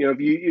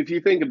 If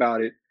you think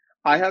about it,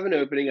 I have an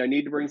opening. I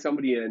need to bring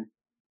somebody in.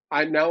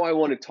 I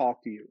want to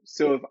talk to you.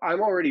 So if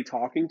I'm already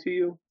talking to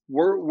you,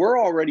 we're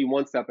already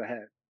one step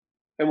ahead,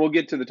 and we'll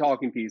get to the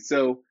talking piece.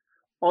 So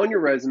on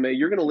your resume,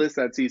 you're going to list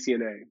that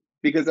CCNA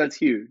because that's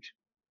huge.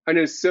 I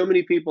know so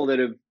many people that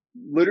have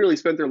literally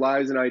spent their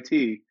lives in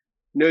IT,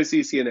 no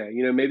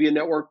CCNA, maybe a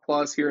Network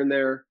Plus here and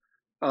there.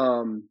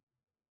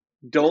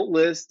 Don't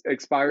list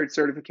expired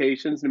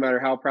certifications, no matter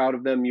how proud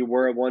of them you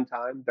were at one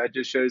time. That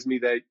just shows me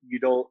that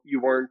you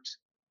weren't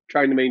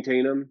trying to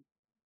maintain them.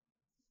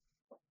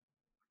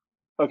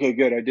 Okay,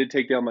 good. I did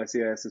take down my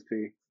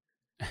CISSP.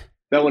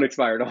 That one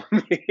expired on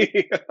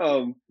me.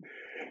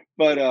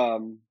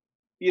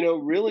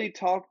 Really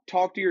talk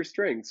to your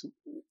strengths.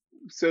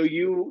 So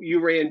you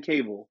ran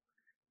cable.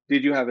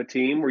 Did you have a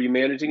team? Were you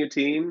managing a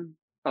team?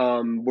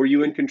 Were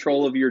you in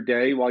control of your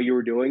day while you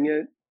were doing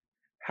it?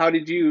 How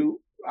did you?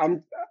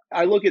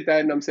 I look at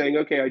that and I'm saying,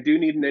 okay, I do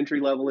need an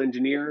entry-level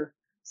engineer,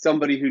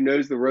 somebody who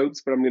knows the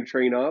ropes, but I'm going to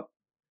train up.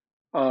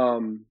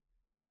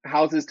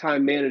 How's his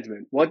time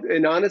management?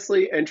 And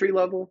honestly,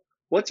 entry-level,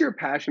 what's your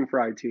passion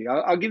for IT?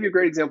 I'll give you a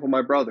great example.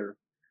 My brother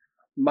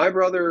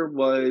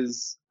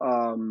was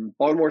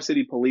Baltimore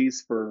City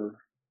Police for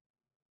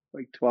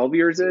like 12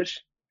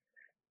 years-ish,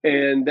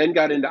 and then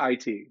got into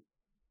IT.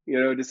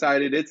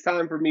 Decided it's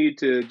time for me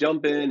to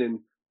jump in and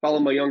follow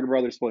my younger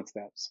brother's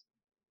footsteps.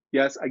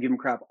 Yes, I give him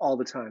crap all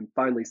the time.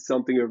 Finally,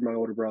 something over my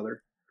older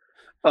brother.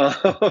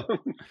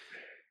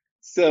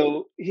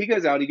 So he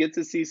goes out, he gets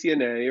a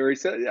CCNA, or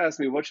he asked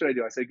me, what should I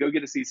do? I said, go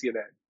get a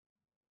CCNA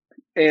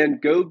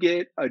and go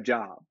get a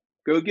job.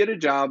 Go get a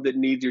job that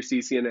needs your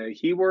CCNA.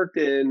 He worked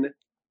in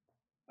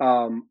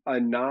a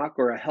NOC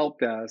or a help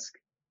desk,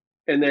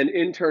 and then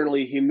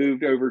internally he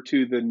moved over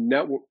to the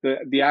network,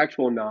 the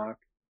actual NOC,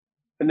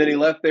 and then he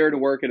left there to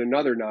work at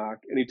another NOC,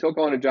 and he took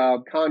on a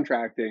job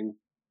contracting.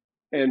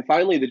 And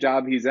finally, the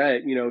job he's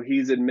at,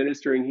 he's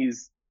administering.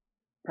 He's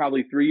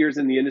probably 3 years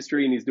in the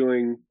industry, and he's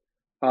doing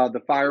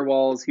the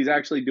firewalls. He's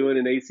actually doing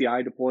an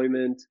ACI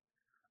deployment.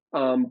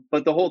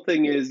 But the whole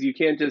thing is, you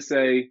can't just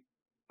say,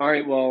 all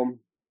right, well,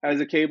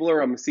 as a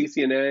cabler, I'm a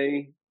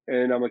CCNA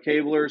and I'm a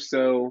cabler.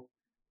 So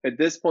at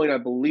this point, I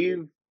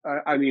believe,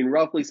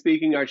 roughly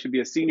speaking, I should be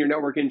a senior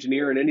network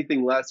engineer, and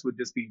anything less would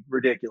just be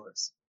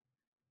ridiculous.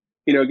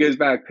 It goes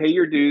back, pay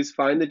your dues,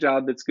 find the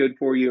job that's good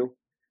for you.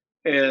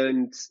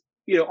 And,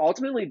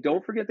 ultimately,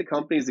 don't forget the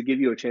companies that give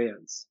you a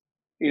chance.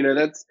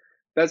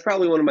 That's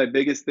probably one of my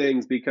biggest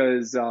things,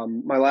 because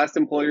my last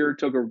employer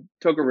took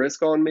a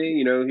risk on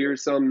me.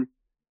 Here's some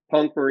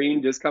punk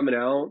Marine just coming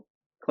out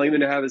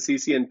claiming to have a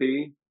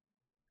CCNP.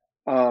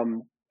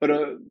 But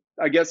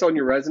I guess on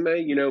your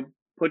resume,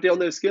 put down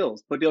those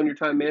skills, put down your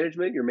time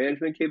management, your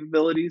management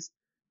capabilities,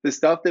 the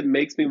stuff that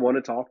makes me want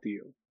to talk to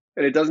you.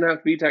 And it doesn't have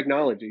to be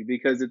technology,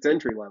 because it's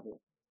entry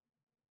level.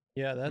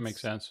 Yeah, that makes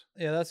sense.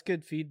 Yeah, that's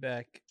good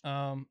feedback.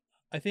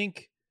 I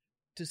think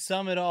to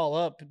sum it all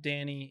up,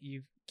 Danny,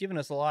 you've given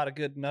us a lot of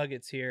good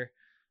nuggets here.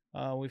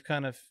 We've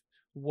kind of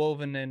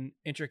woven an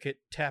intricate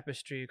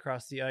tapestry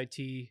across the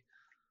IT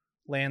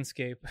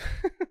landscape.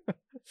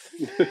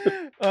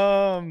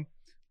 A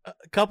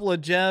couple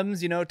of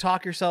gems,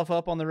 talk yourself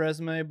up on the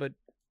resume, but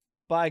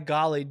by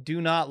golly, do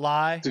not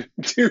lie.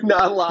 Do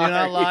not lie. Do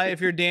not lie. If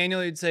you're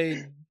Daniel, you'd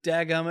say,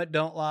 dadgummit,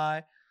 don't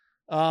lie.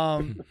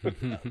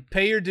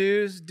 Pay your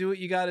dues, do what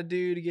you got to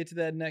do to get to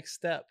that next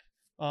step.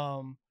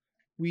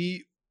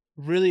 We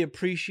really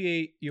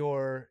appreciate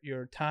your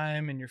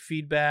time and your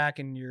feedback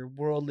and your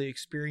worldly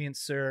experience,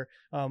 sir.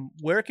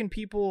 Where can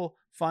people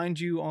find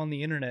you on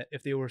the internet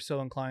if they were so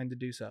inclined to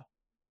do so?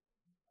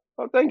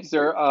 Oh, thank you,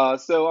 sir.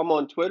 So I'm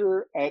on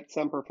Twitter at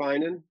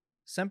Semperfinen.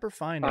 Semper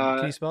Finein.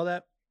 Can you spell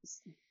that?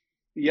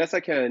 Yes, I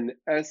can.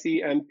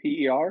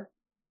 SEMPERFINEIN.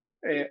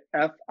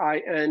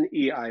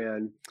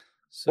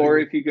 So Or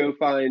if you go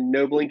find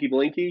No Blinky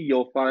Blinky,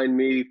 you'll find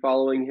me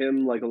following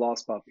him like a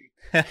lost puppy.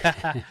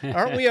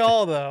 aren't we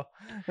all though?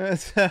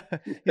 He's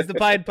the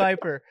Pied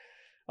Piper.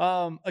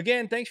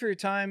 Again, thanks for your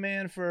time,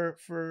 man.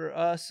 For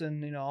us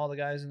and all the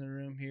guys in the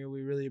room here,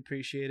 we really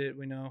appreciate it.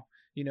 We know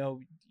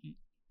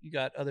you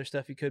got other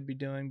stuff you could be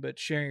doing, but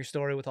sharing your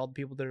story with all the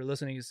people that are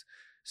listening is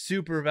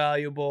super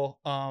valuable.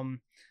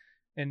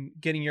 And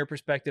getting your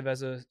perspective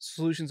as a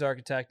solutions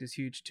architect is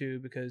huge too,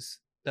 because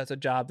that's a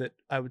job that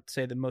I would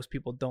say that most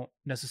people don't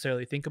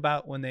necessarily think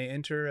about when they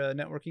enter a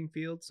networking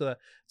field. So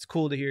it's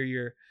cool to hear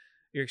your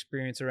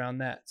experience around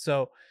that.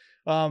 So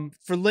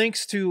for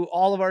links to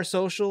all of our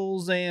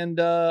socials and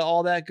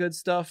all that good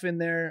stuff in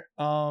there,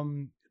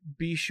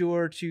 be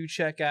sure to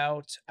check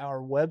out our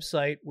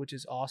website, which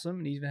is awesome.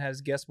 It even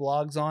has guest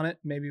blogs on it.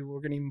 Maybe we're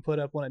going to even put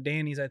up one of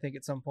Danny's, I think,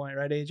 at some point,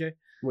 right, AJ?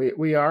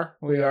 We are.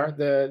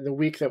 The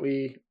week that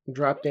we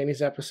drop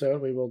Danny's episode,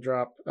 we will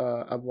drop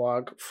a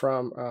blog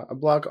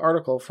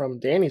article from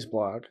Danny's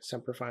blog,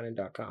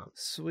 semperfinen.com.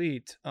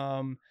 Sweet.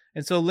 And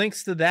so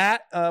links to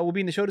that will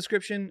be in the show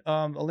description.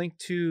 A link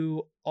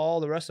to all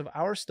the rest of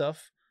our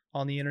stuff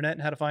on the internet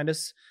and how to find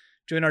us.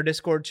 Join our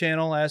Discord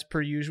channel as per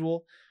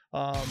usual.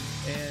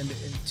 And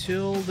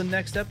until the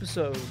next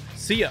episode,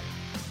 see ya.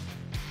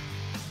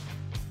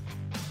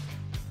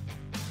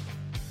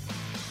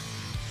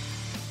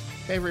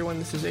 Hey everyone,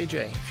 this is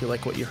AJ. If you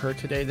like what you heard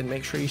today, then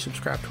make sure you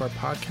subscribe to our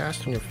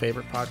podcast on your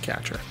favorite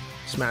podcatcher.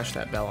 Smash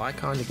that bell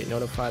icon to get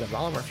notified of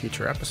all of our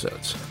future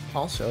episodes.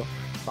 Also,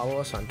 follow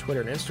us on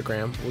Twitter and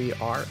Instagram. We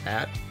are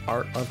at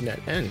Art of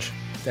NetEng.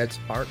 That's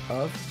Art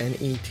of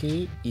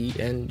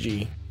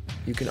NETENG.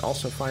 You can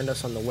also find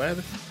us on the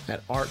web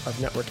at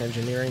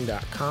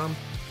artofnetworkengineering.com,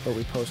 where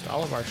we post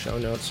all of our show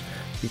notes.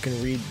 You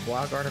can read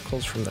blog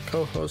articles from the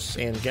co-hosts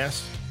and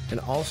guests,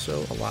 and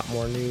also a lot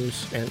more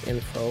news and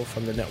info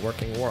from the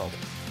networking world.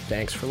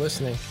 Thanks for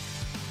listening.